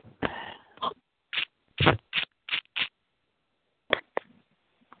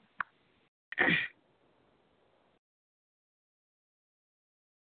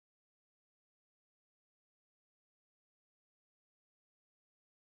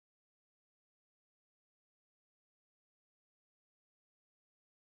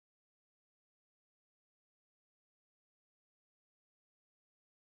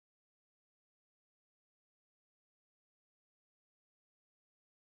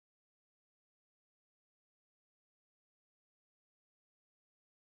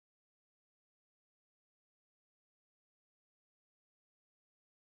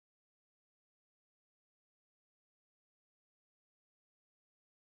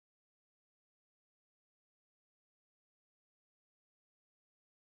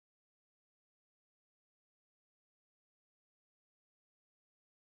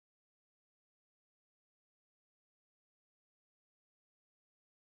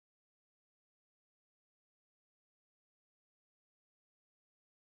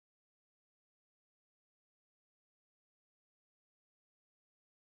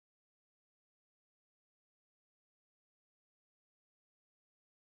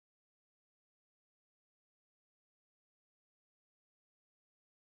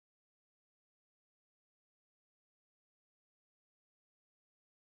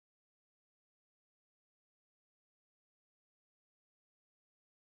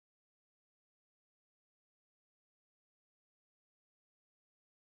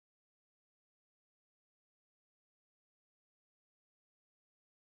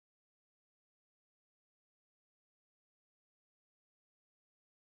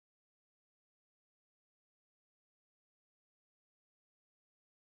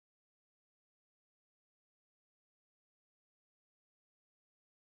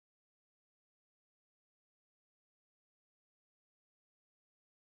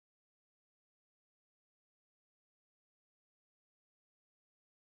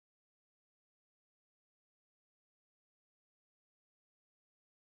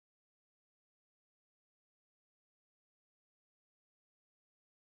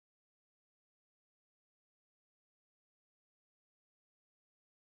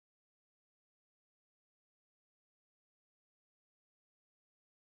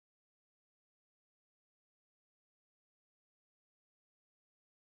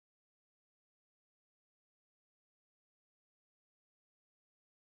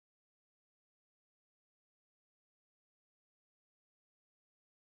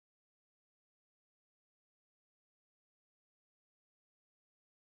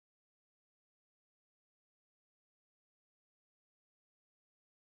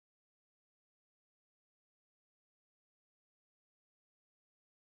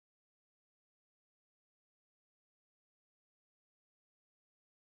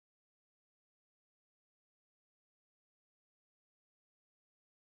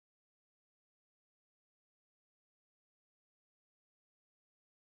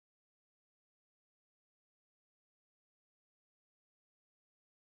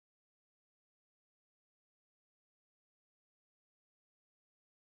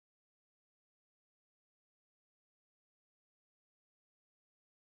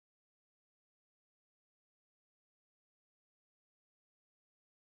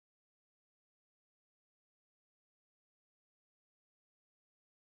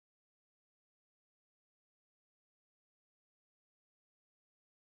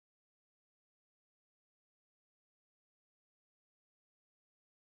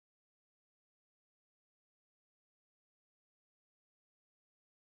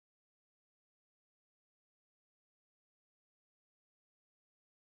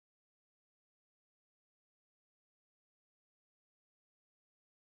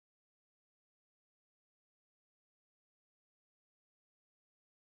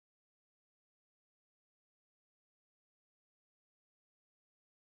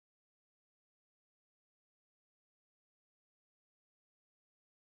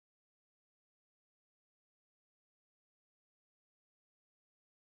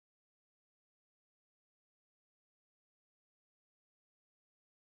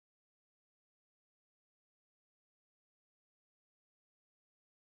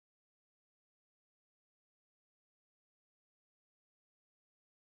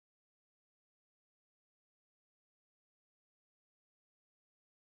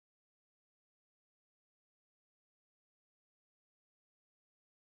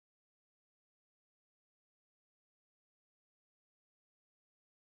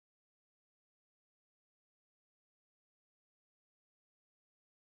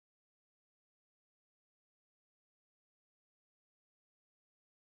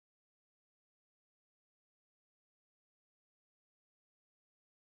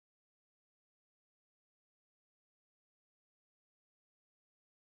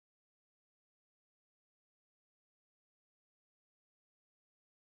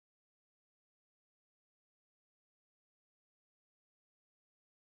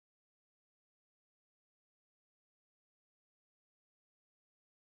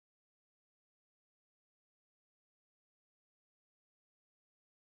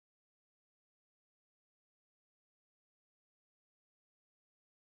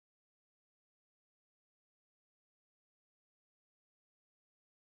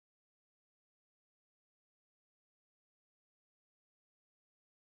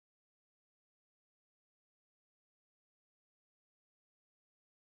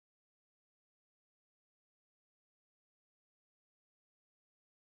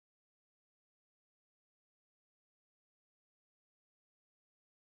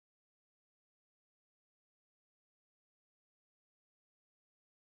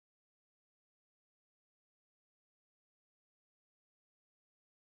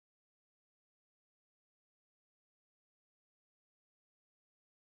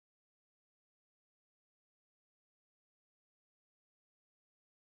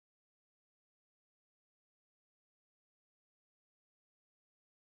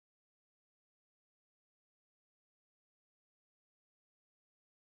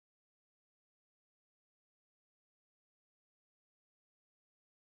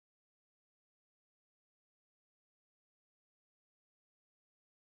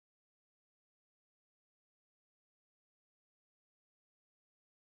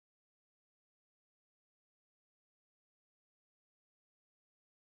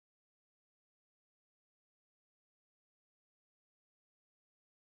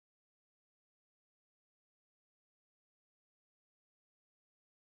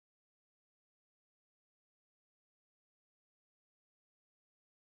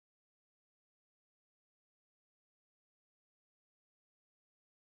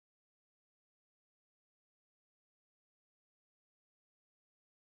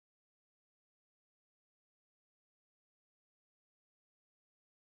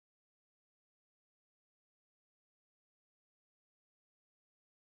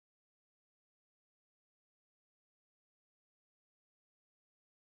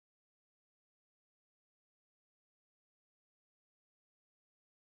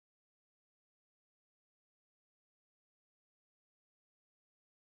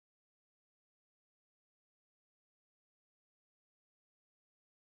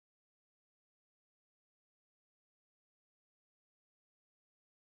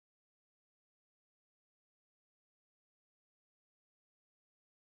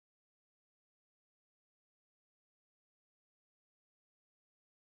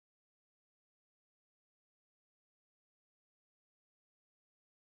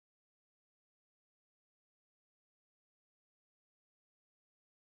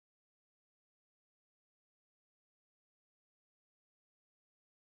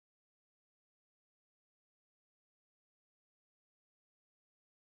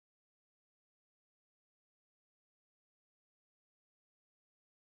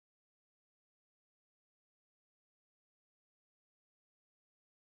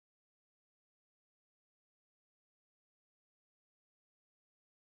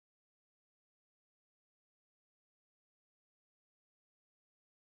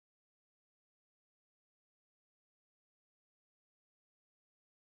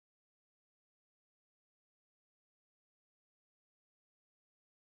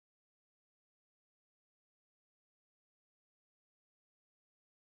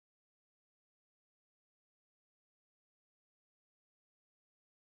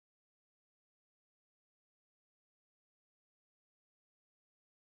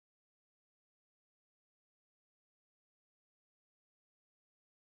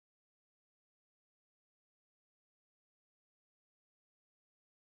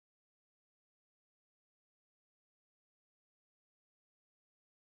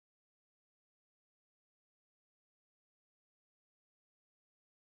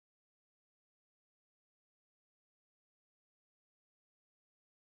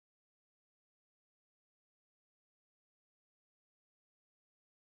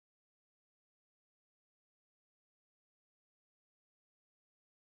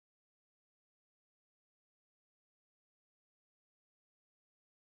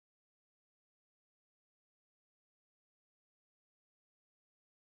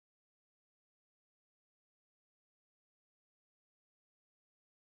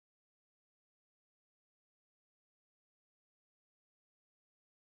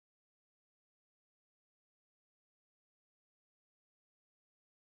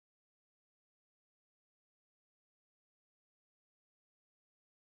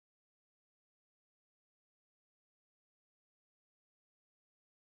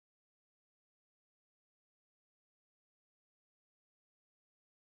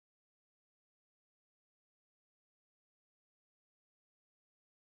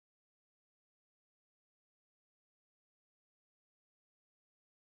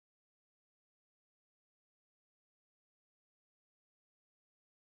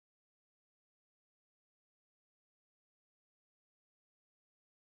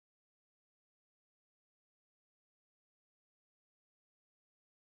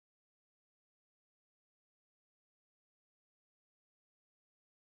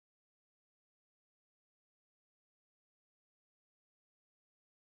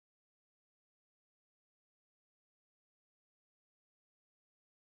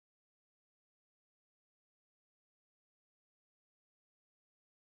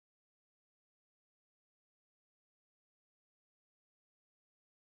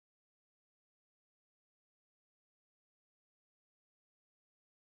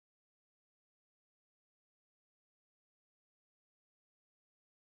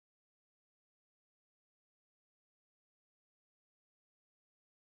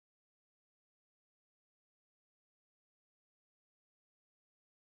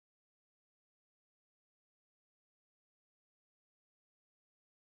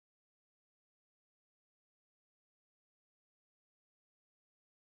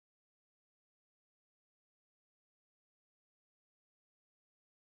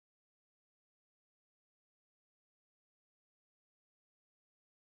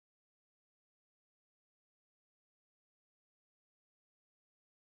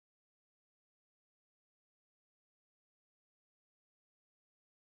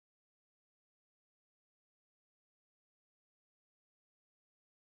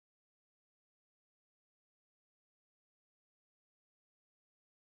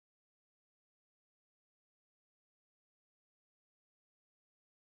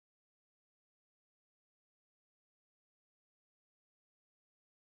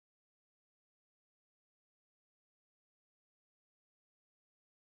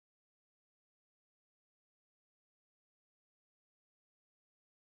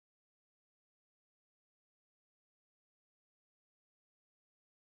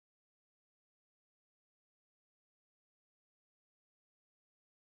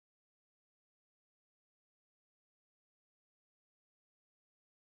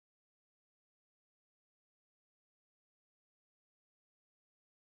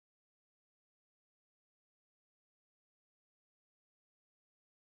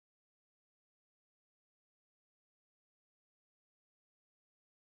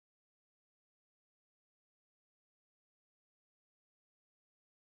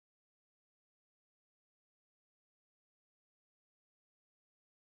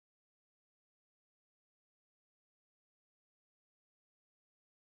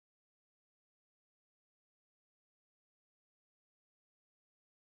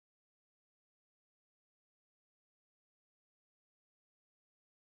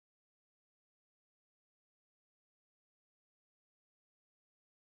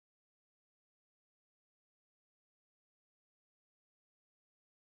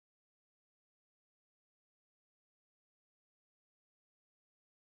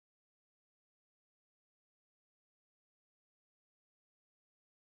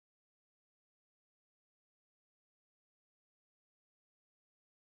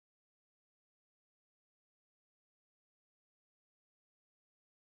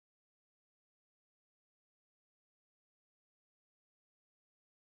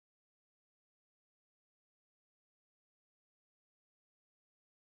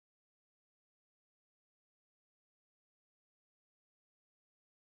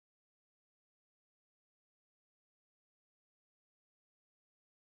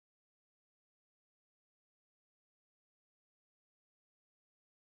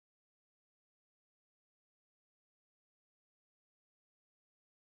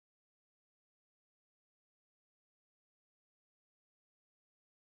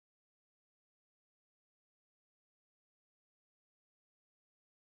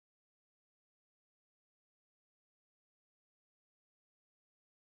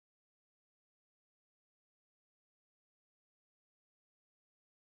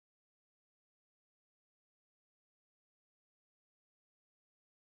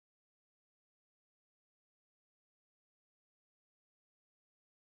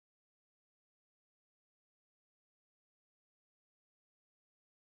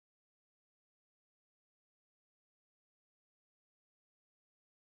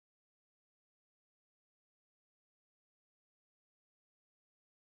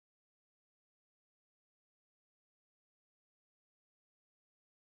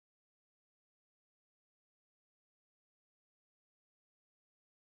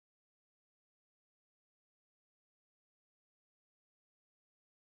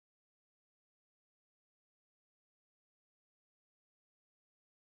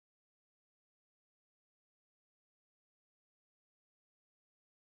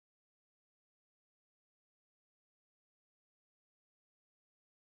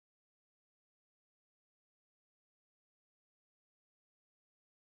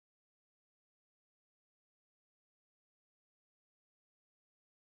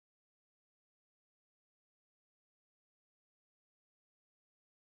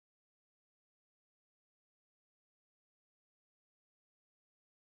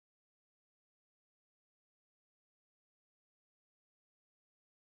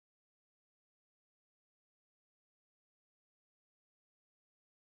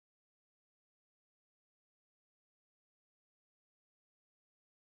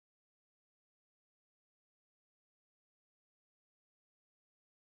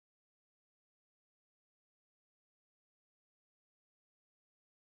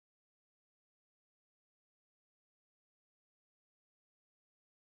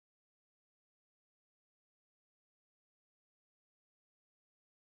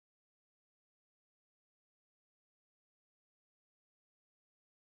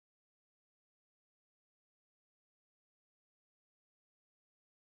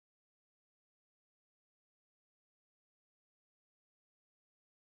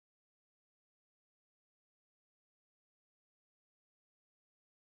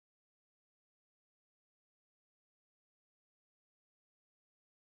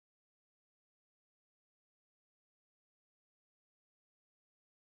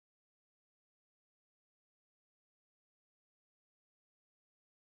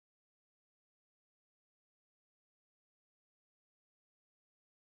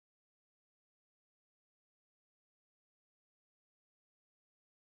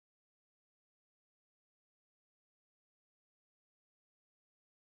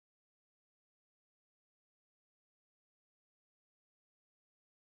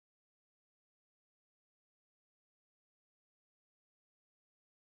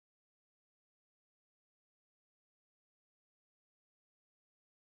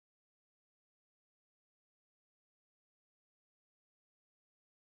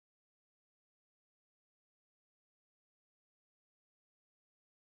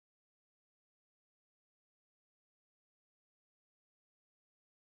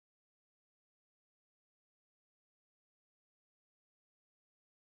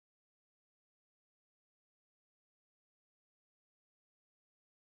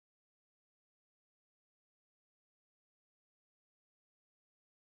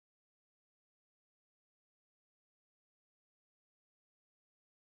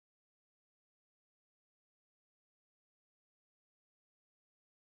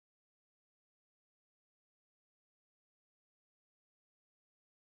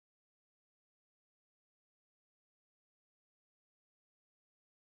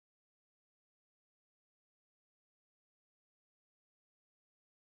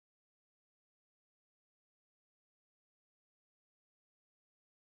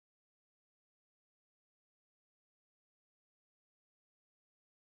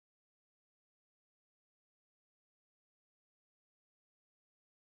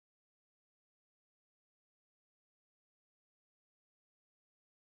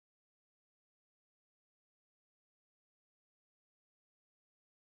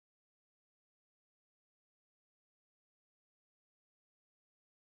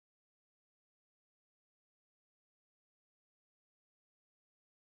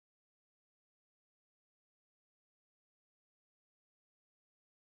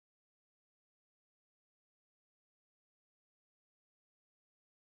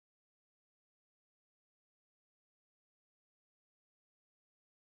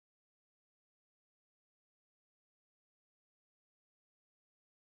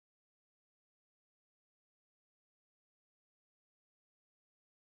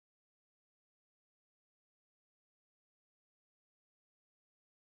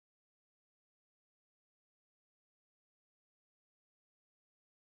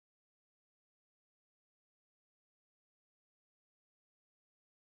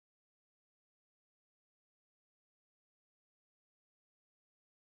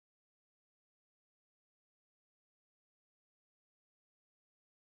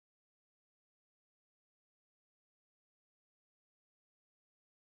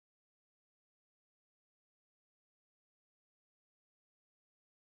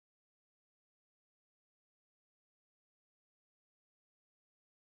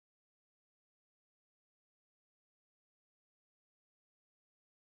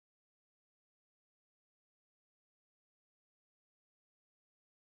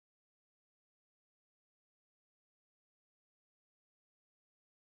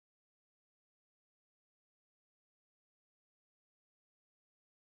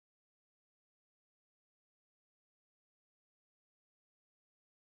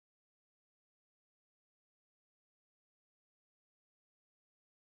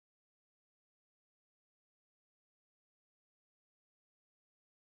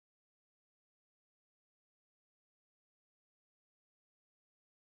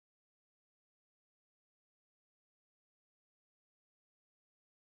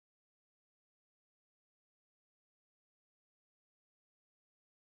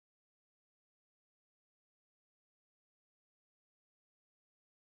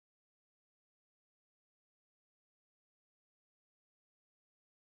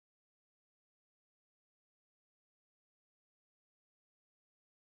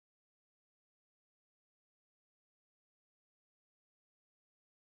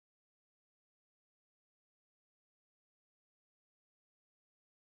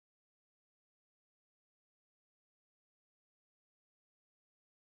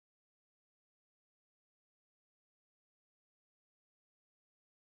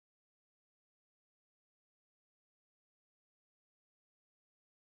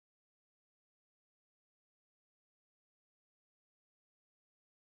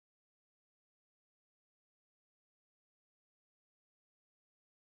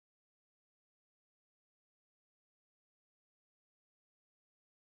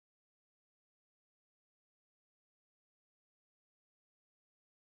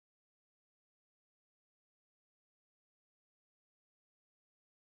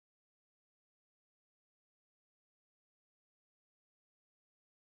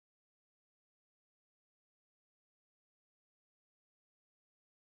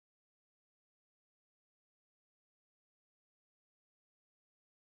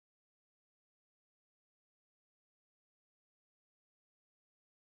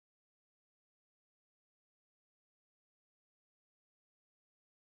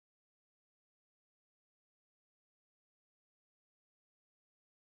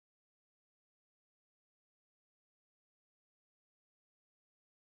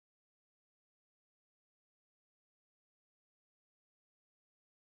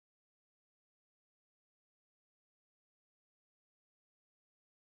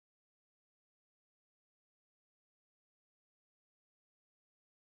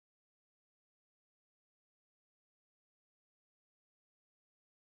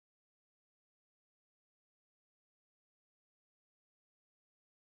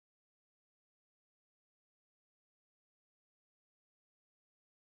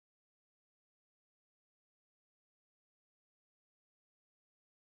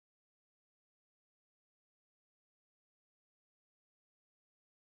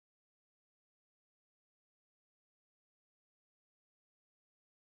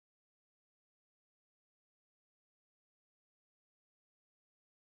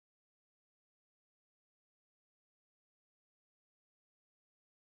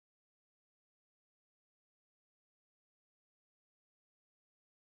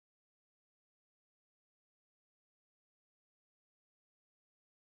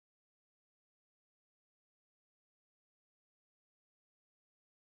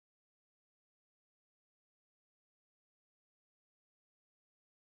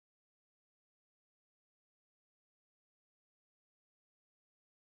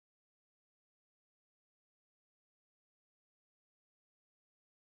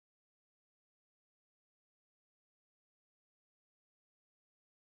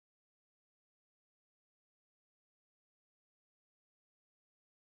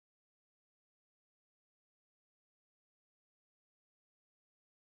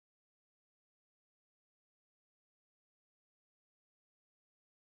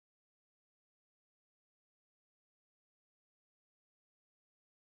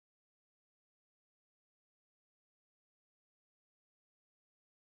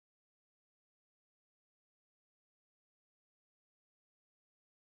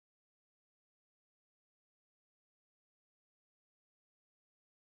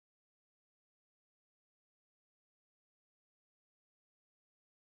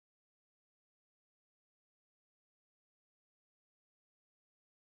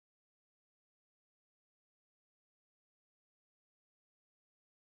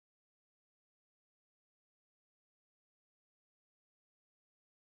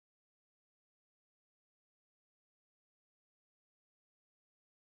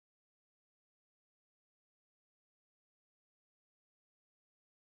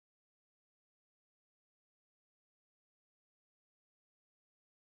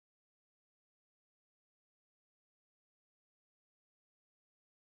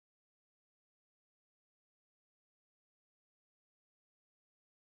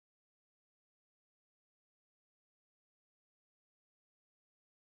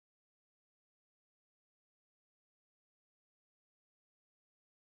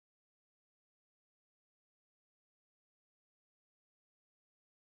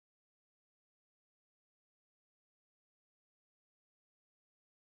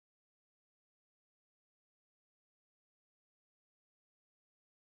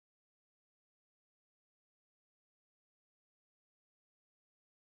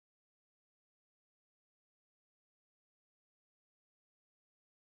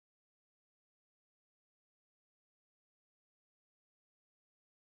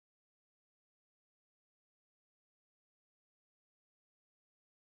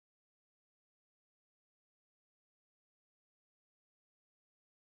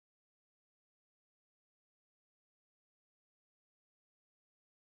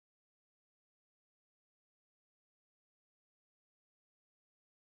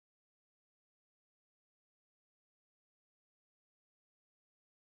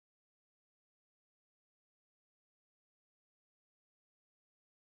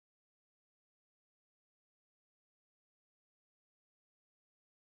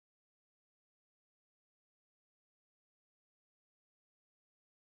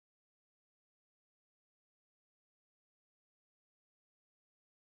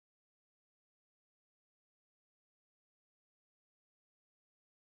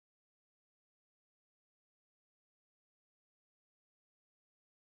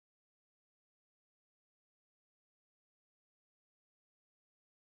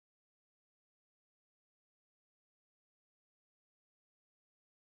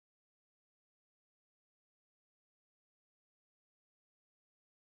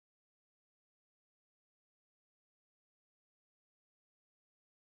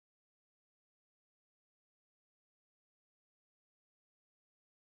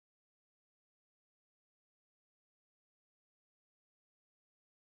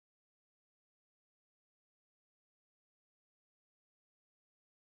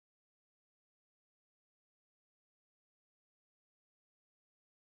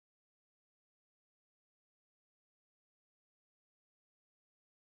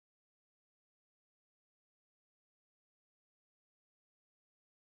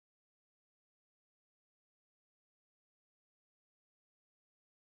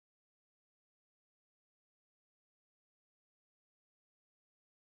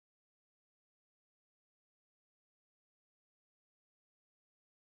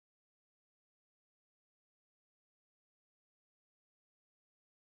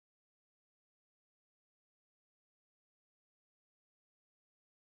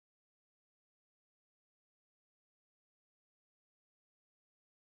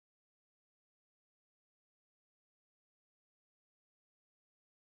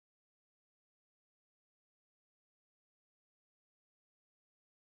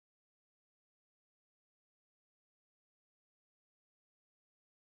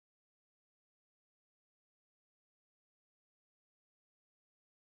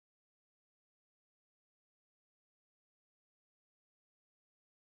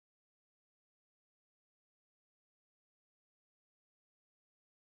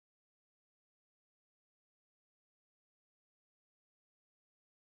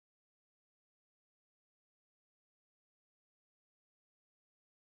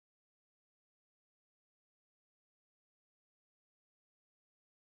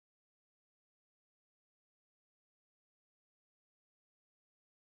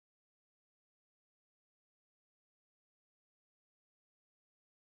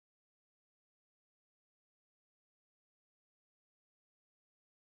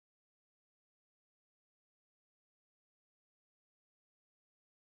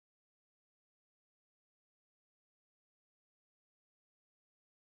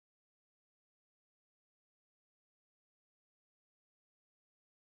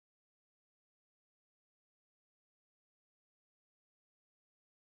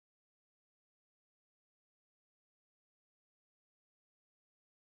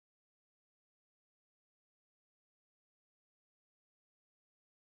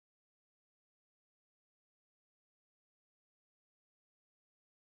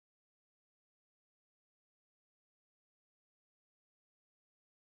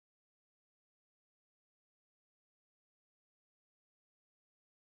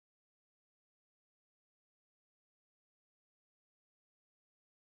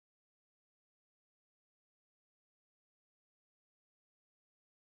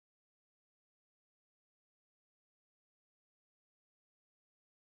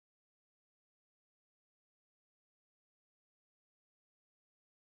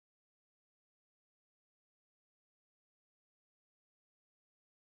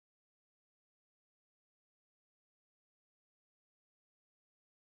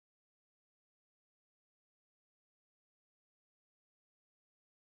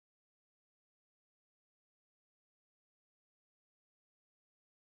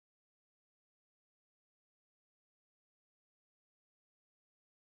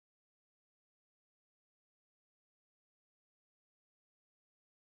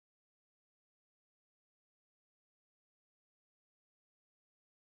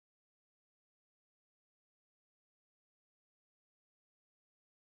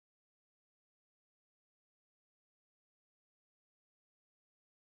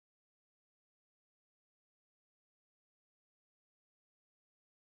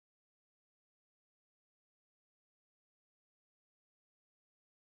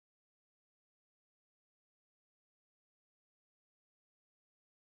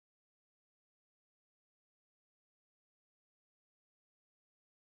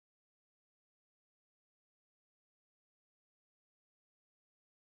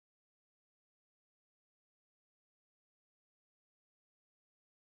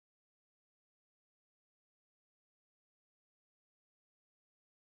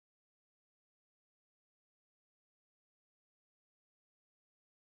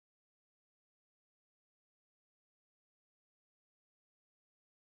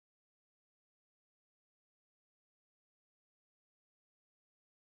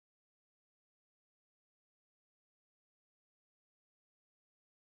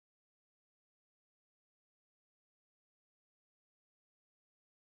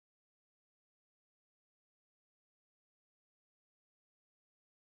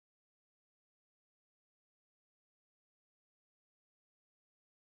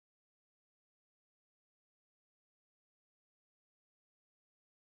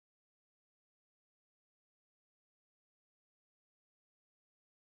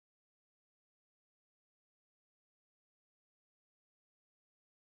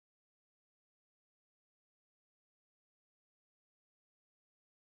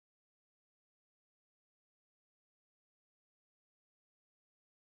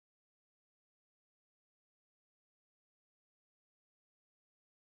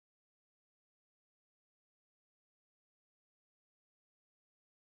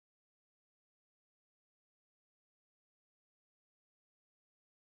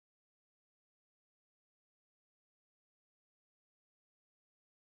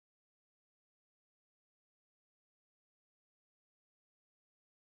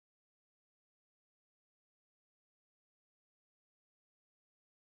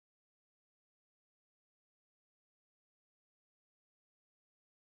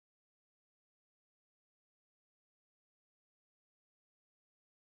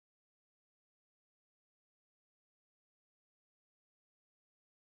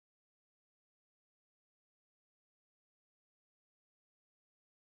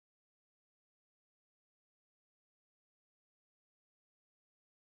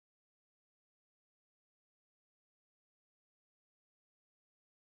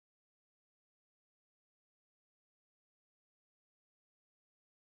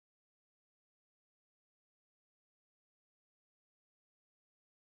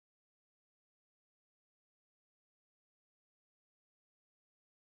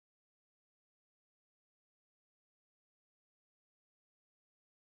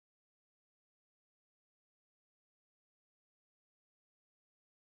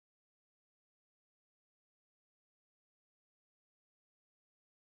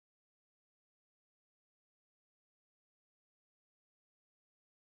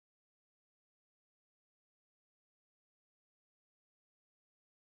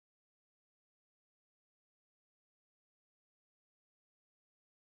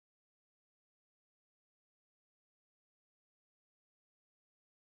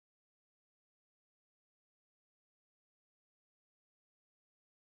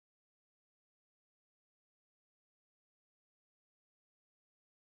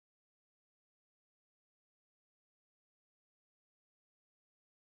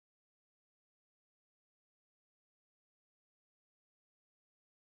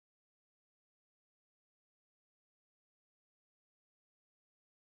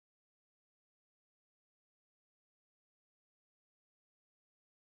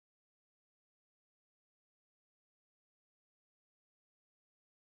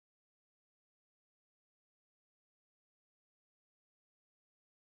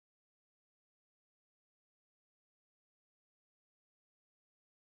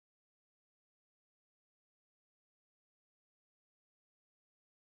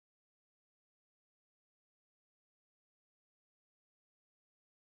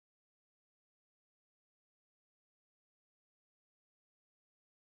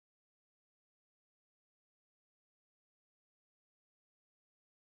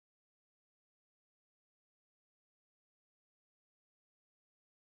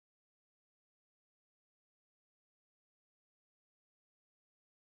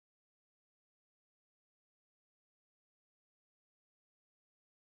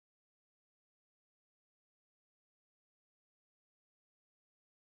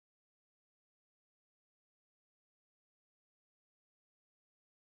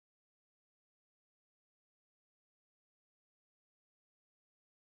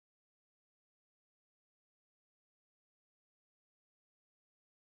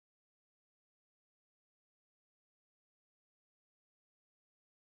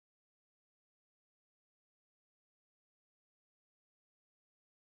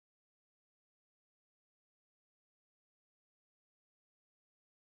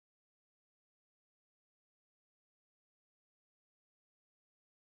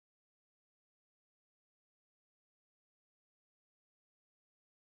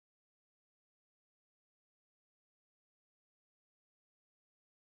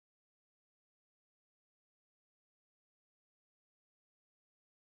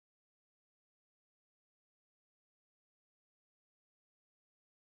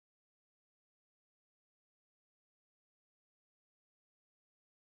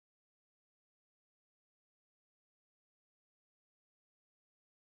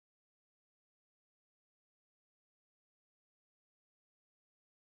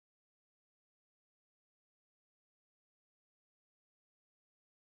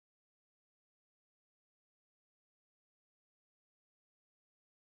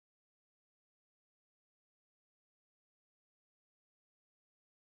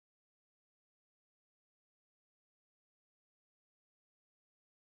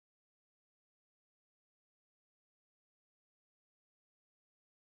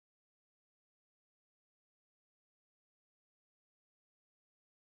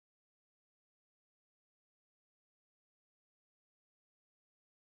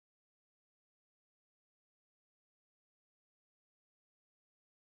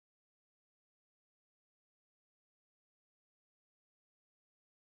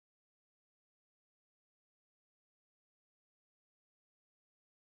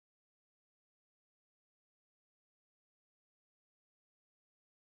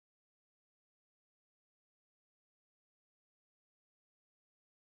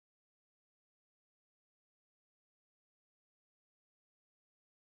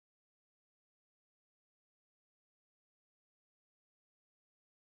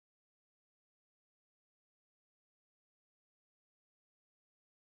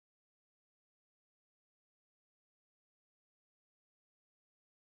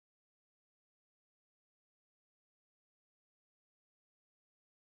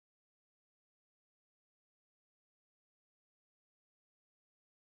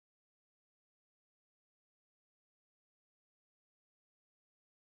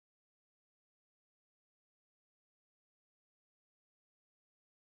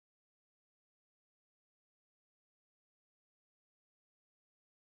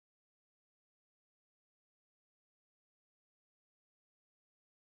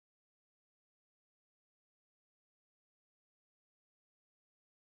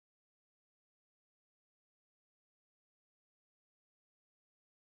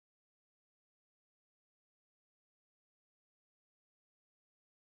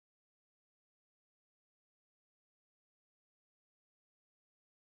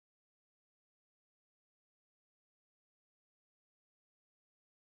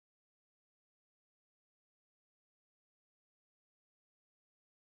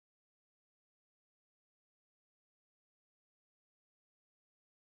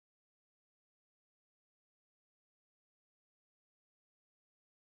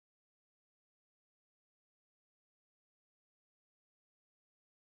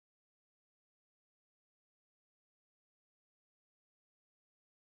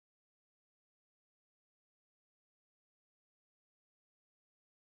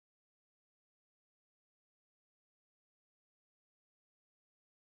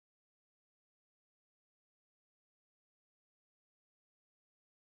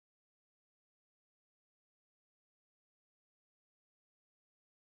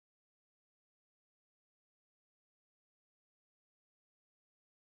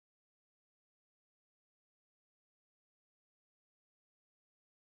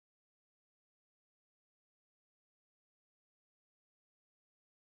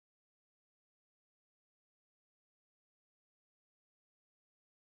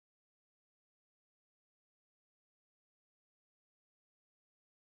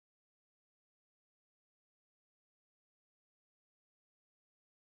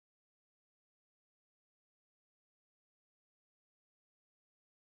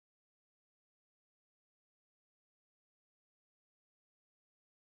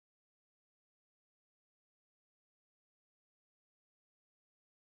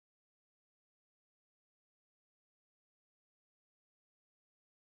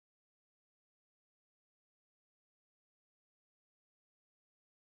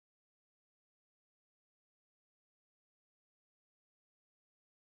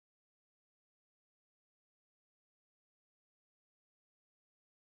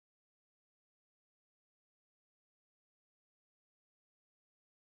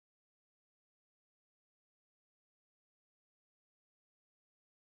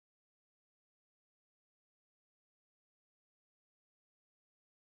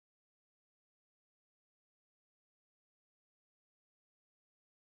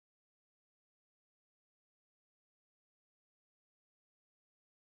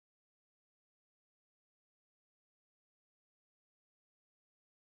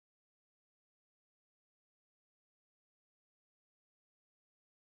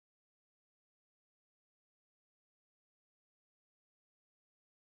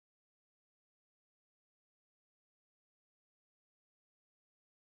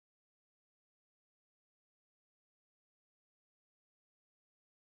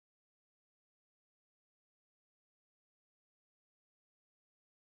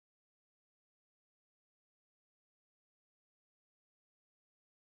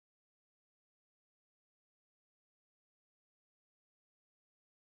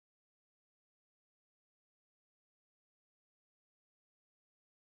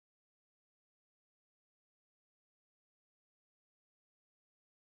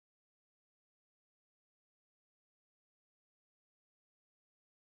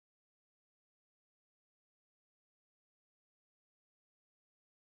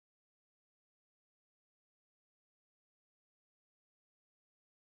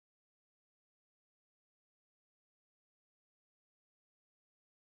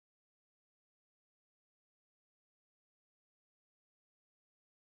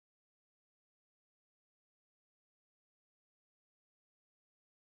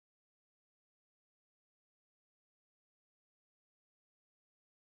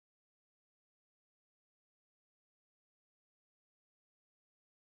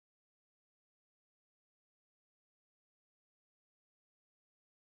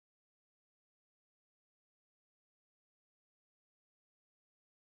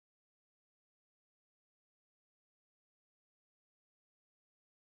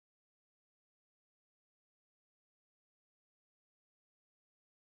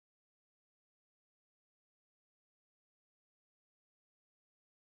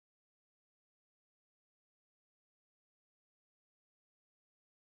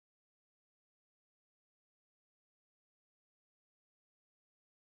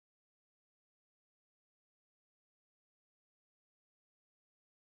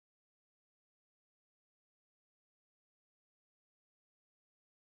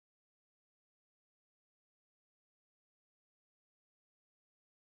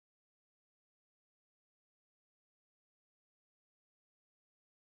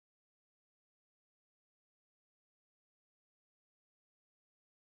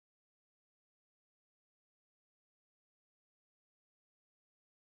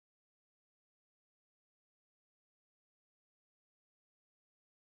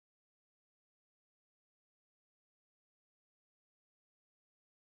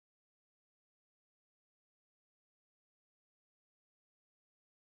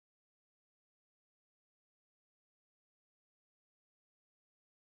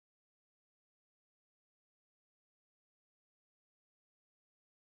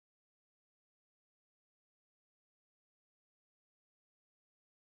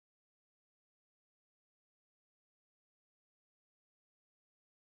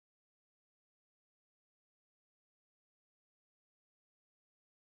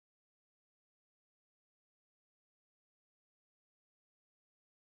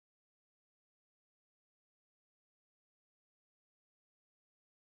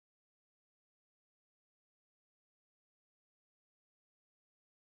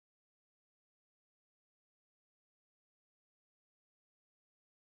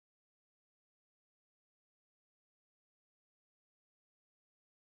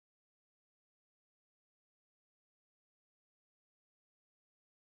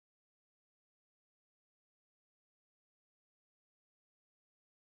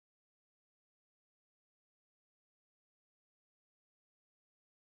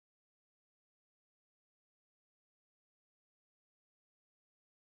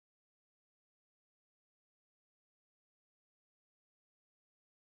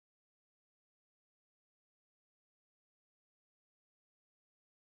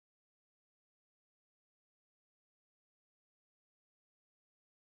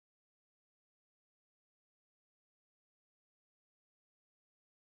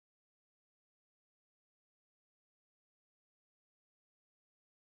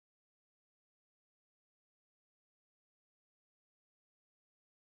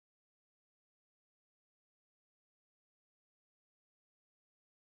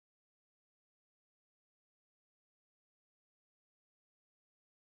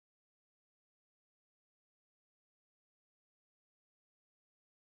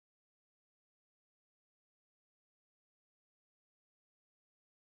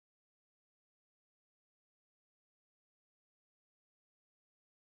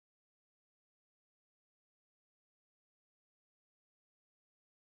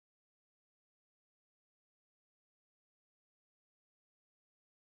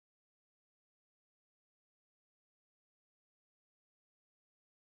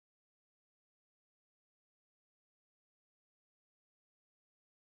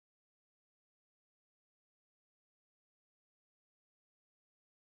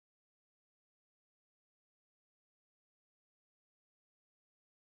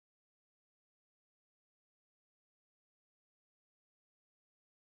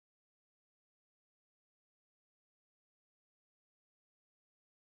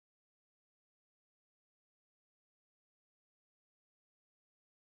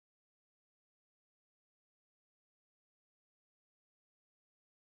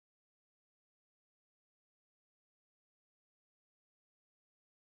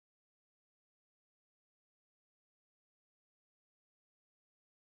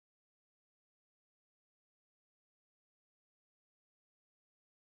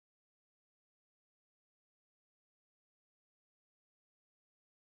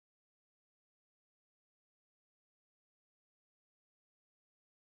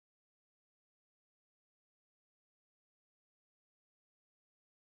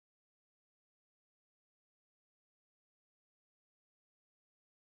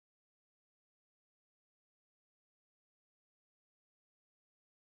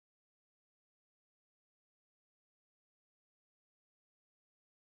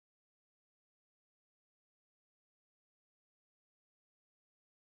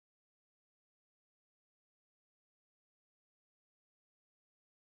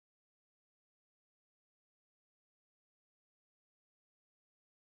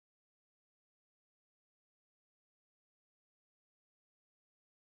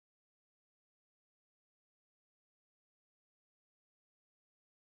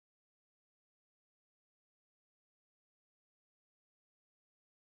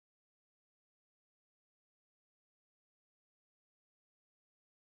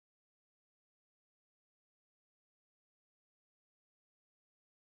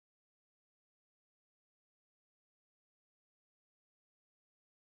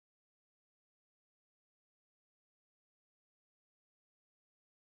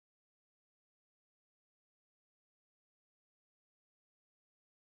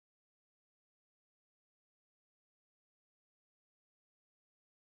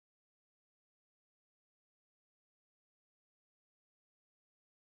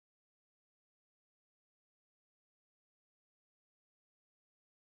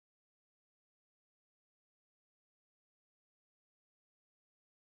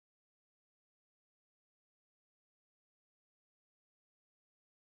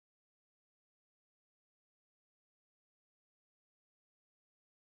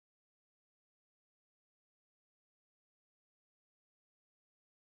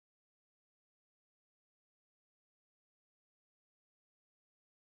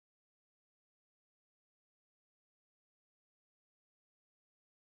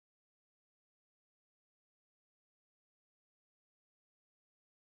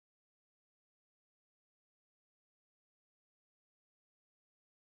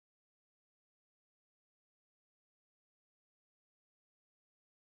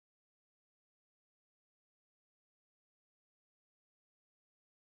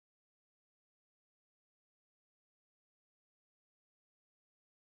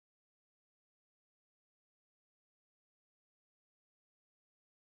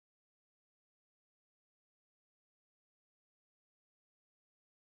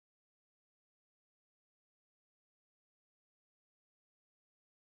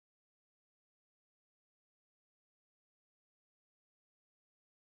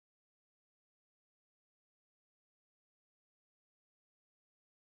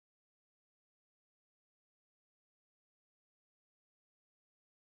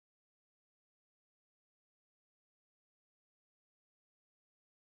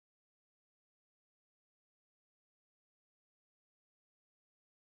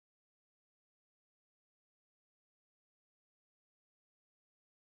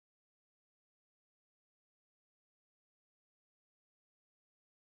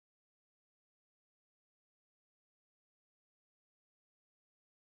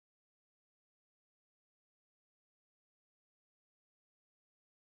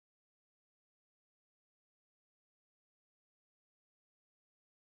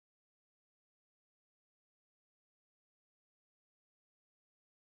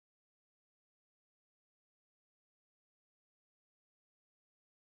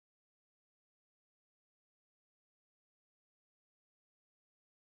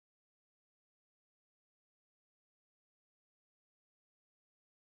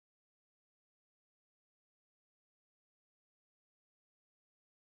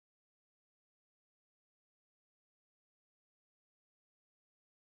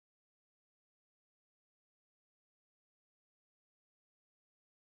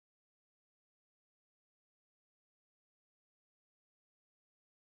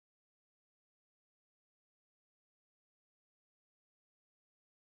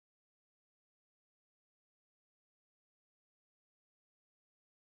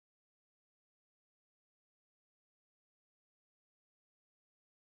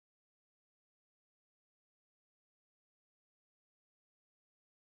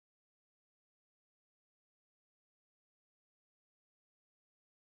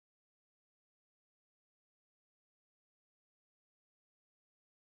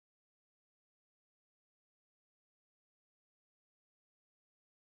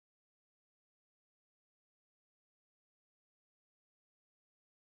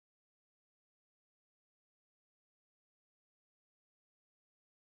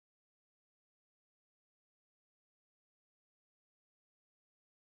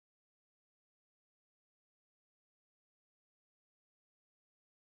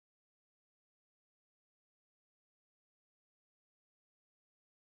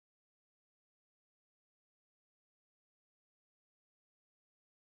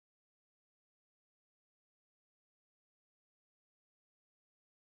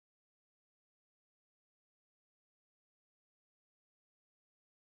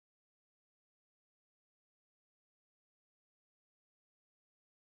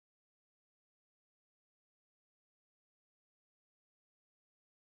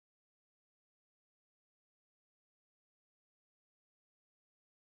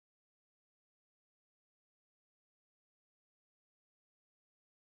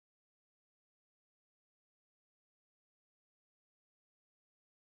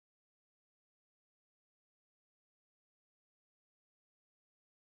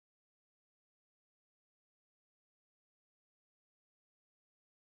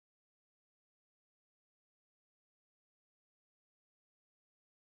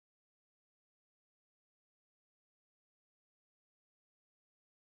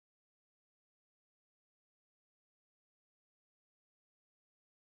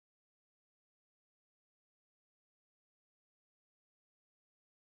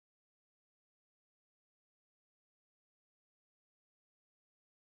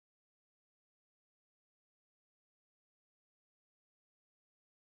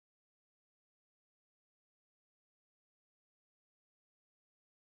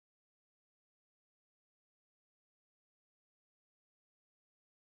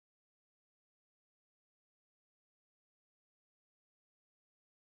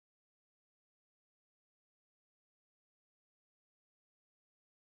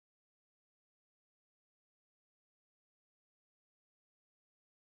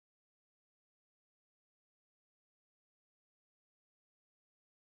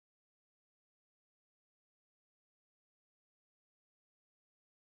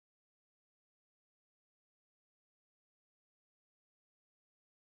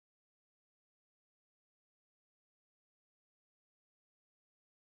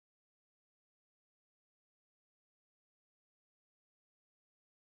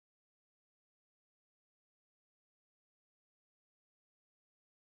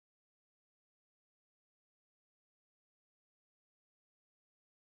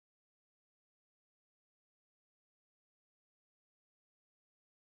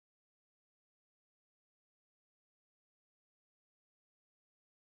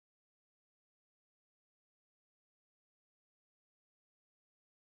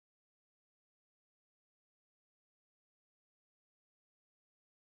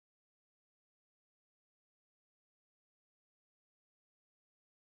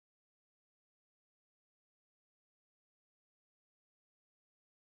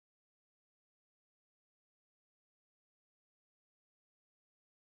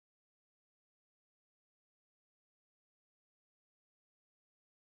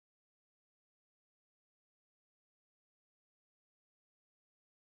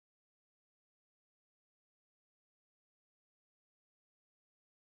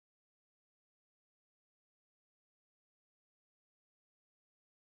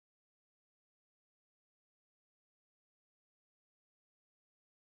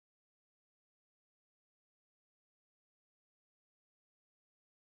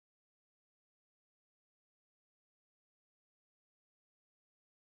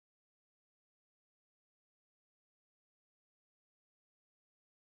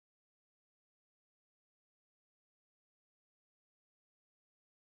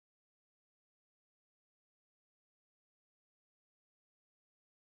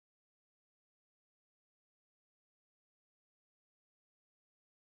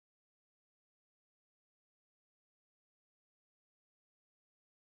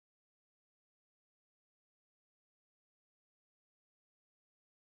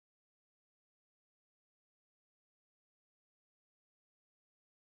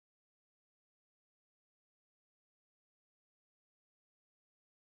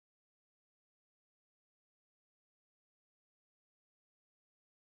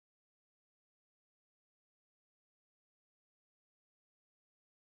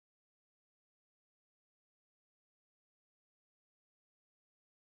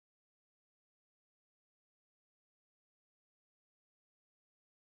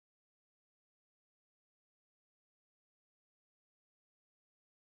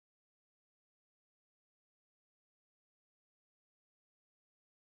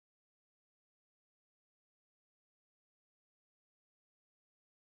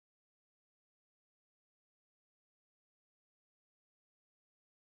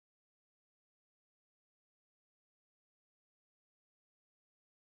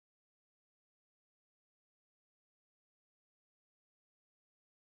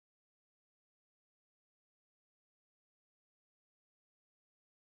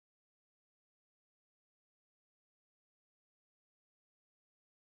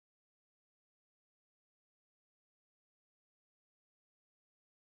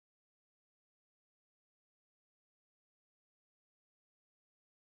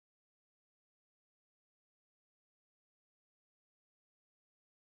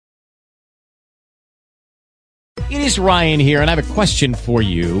 It is Ryan here, and I have a question for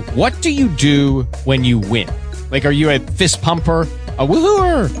you. What do you do when you win? Like, are you a fist pumper, a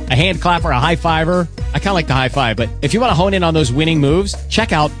woohooer, a hand clapper, a high fiver? I kind of like the high five, but if you want to hone in on those winning moves,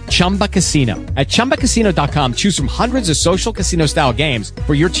 check out Chumba Casino. At ChumbaCasino.com, choose from hundreds of social casino-style games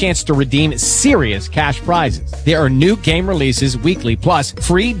for your chance to redeem serious cash prizes. There are new game releases weekly, plus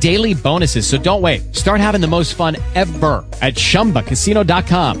free daily bonuses. So don't wait. Start having the most fun ever at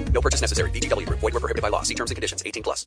ChumbaCasino.com. No purchase necessary. VGW Group. Void where prohibited by law. See terms and conditions. 18+.